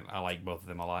 and I like both of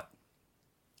them a lot.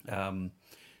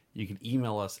 You can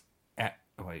email us at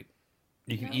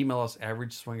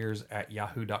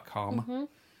averageswingers@yahoo.com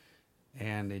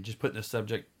and just put in the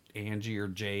subject Angie or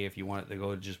Jay if you want it to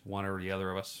go to just one or the other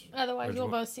of us. Otherwise, you'll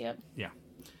both see it. Yeah.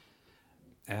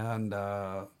 And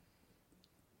our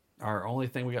only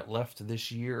thing we got left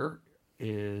this year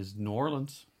is New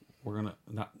Orleans. We're gonna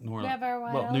not New We Orleans. have our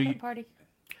wide well, open party.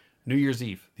 New Year's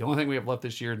Eve. The only thing we have left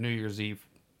this year is New Year's Eve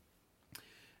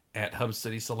at Hub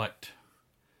City Select.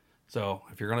 So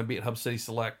if you're gonna be at Hub City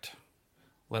Select,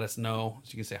 let us know so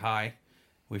you can say hi.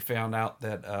 We found out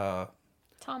that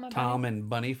Tom and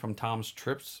Bunny from Tom's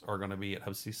Trips are gonna be at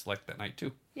Hub City Select that night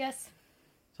too. Yes.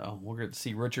 So we're going to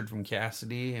see Richard from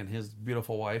Cassidy and his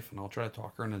beautiful wife, and I'll try to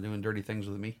talk her into doing dirty things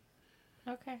with me.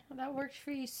 Okay. Well, that works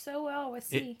for you so well with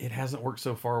C. It hasn't worked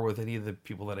so far with any of the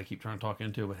people that I keep trying to talk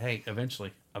into, but hey,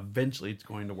 eventually it's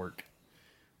going to work.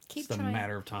 Keep It's a trying.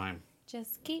 matter of time.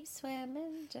 Just keep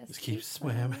swimming. Just keep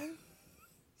swimming.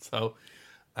 So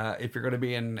if you're going to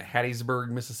be in Hattiesburg,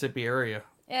 Mississippi area,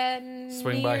 And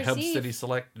swing New by Year's Hub Eve. City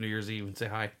Select New Year's Eve and say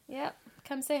hi. Yep.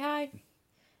 Come say hi.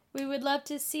 We would love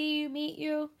to see you, meet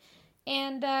you.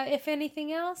 And if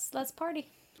anything else, let's party.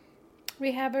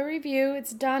 We have a review.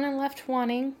 It's Done and Left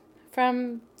Wanting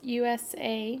from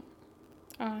USA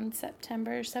on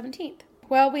September 17th.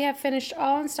 Well, we have finished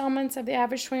all installments of the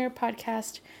Average Swinger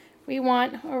podcast. We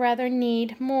want, or rather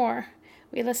need, more.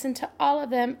 We listened to all of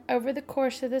them over the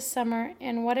course of this summer,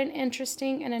 and what an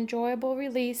interesting and enjoyable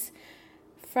release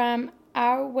from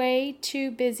our way too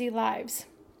busy lives.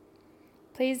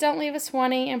 Please don't leave us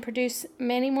wanting and produce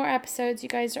many more episodes. You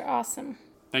guys are awesome.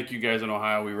 Thank you guys in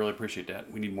Ohio. We really appreciate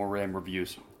that. We need more RAM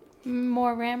reviews.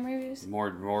 More RAM reviews? More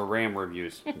RAM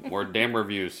reviews. More damn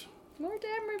reviews. More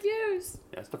damn reviews.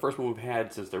 That's the first one we've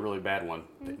had since the really bad one.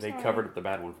 They sorry. covered up the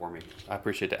bad one for me. I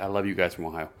appreciate that. I love you guys from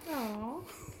Ohio. Aw,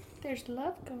 there's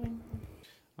love going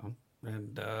on.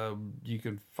 And you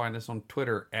can find us on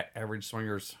Twitter at Average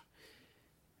Swingers.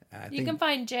 You can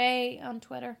find Jay on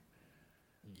Twitter.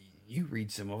 You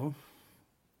read some of them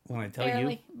when I tell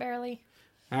you. Barely.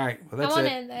 All right, well that's I'm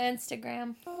on it.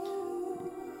 Instagram.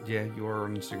 Yeah, you are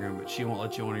on Instagram, but she won't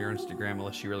let you on your Instagram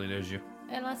unless she really knows you.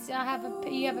 Unless you have a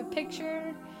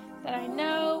picture that I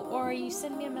know, or you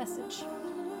send me a message.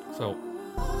 So,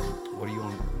 what are you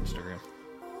on Instagram?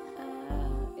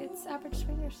 It's Average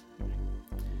Swingers.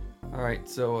 All right,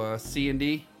 so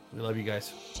C&D, we love you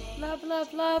guys. Love,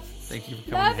 love, love. Thank you for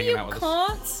coming Love and hanging you, out with us.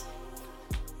 cunts.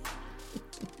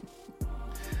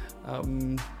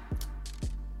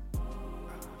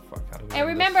 Fuck, how do we And end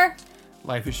remember, this?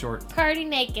 Life is short. party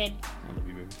naked. I love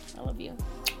you, baby. I love you.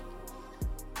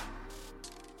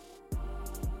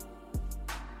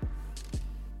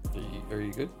 Are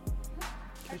you good?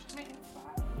 Are you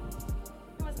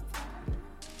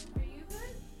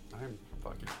good? I'm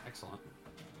fucking excellent.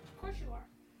 Of course you are.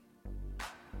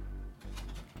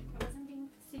 I wasn't being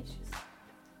facetious.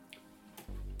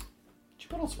 Did you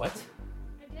put on sweats?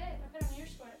 I did. I put on your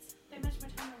sweats. They match my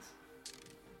tongues.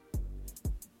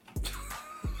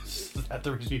 that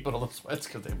the reason you put all the sweats?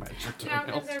 Because they match your No,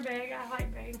 toenails? because they're big. I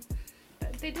like big.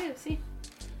 But they do, see?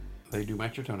 They do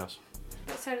match your toenails.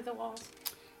 But so do the walls.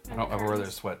 I don't ever wear their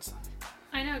sweats.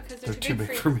 I know, because They're too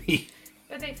big for me.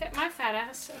 But they fit my fat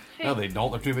ass. So, hey, No, they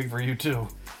don't. They're too big for you, too.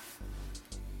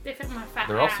 they fit my fat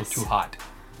They're ass. also too hot.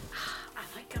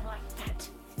 I like it like that.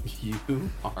 You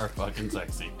are fucking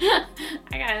sexy. I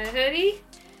got a hoodie.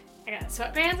 I got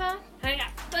sweatpants on. And I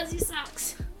got fuzzy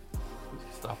socks.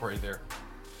 Stop right there.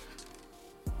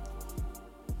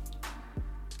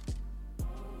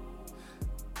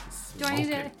 Do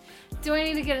I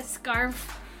need to get a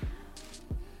scarf?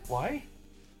 Why?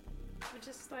 Or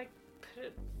just like put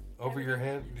it Over your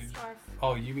head? scarf.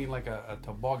 Oh, you mean like a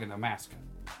toboggan, a mask?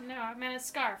 No, I meant a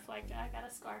scarf. Like I got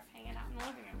a scarf hanging out in the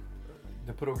living room.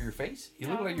 To put over your face? You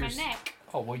No, look like my you're. neck.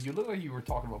 Oh, well, you look like you were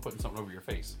talking about putting something over your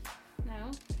face.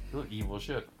 No. You look evil as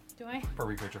shit. Do I?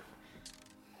 Perfect picture.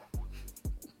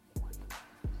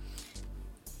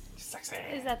 Sexy.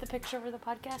 Is that the picture for the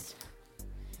podcast?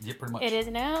 Yeah, pretty much. It is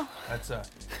now. That's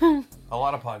a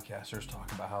lot of podcasters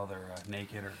talk about how they're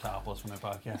naked or topless when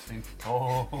they're podcasting.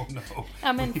 Oh no.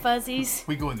 I'm in fuzzies.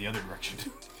 We go in the other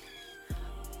direction.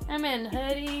 I'm in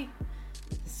hoodie,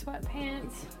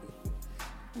 sweatpants,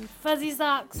 and fuzzy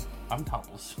socks. I'm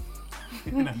topless.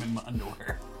 And I'm in my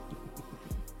underwear.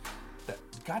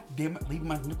 God damn it, leave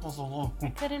my nipples alone.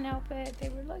 Couldn't help it. They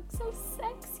were like so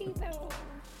sexy though.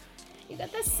 You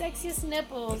got the sexiest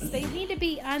nipples. They need to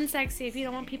be unsexy if you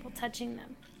don't want people touching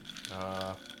them.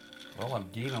 Well, I'm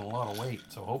gaining a lot of weight,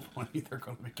 so hopefully they're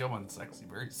going to become unsexy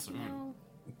very soon. No.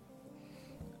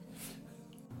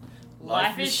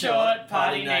 Life is short,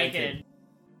 party naked.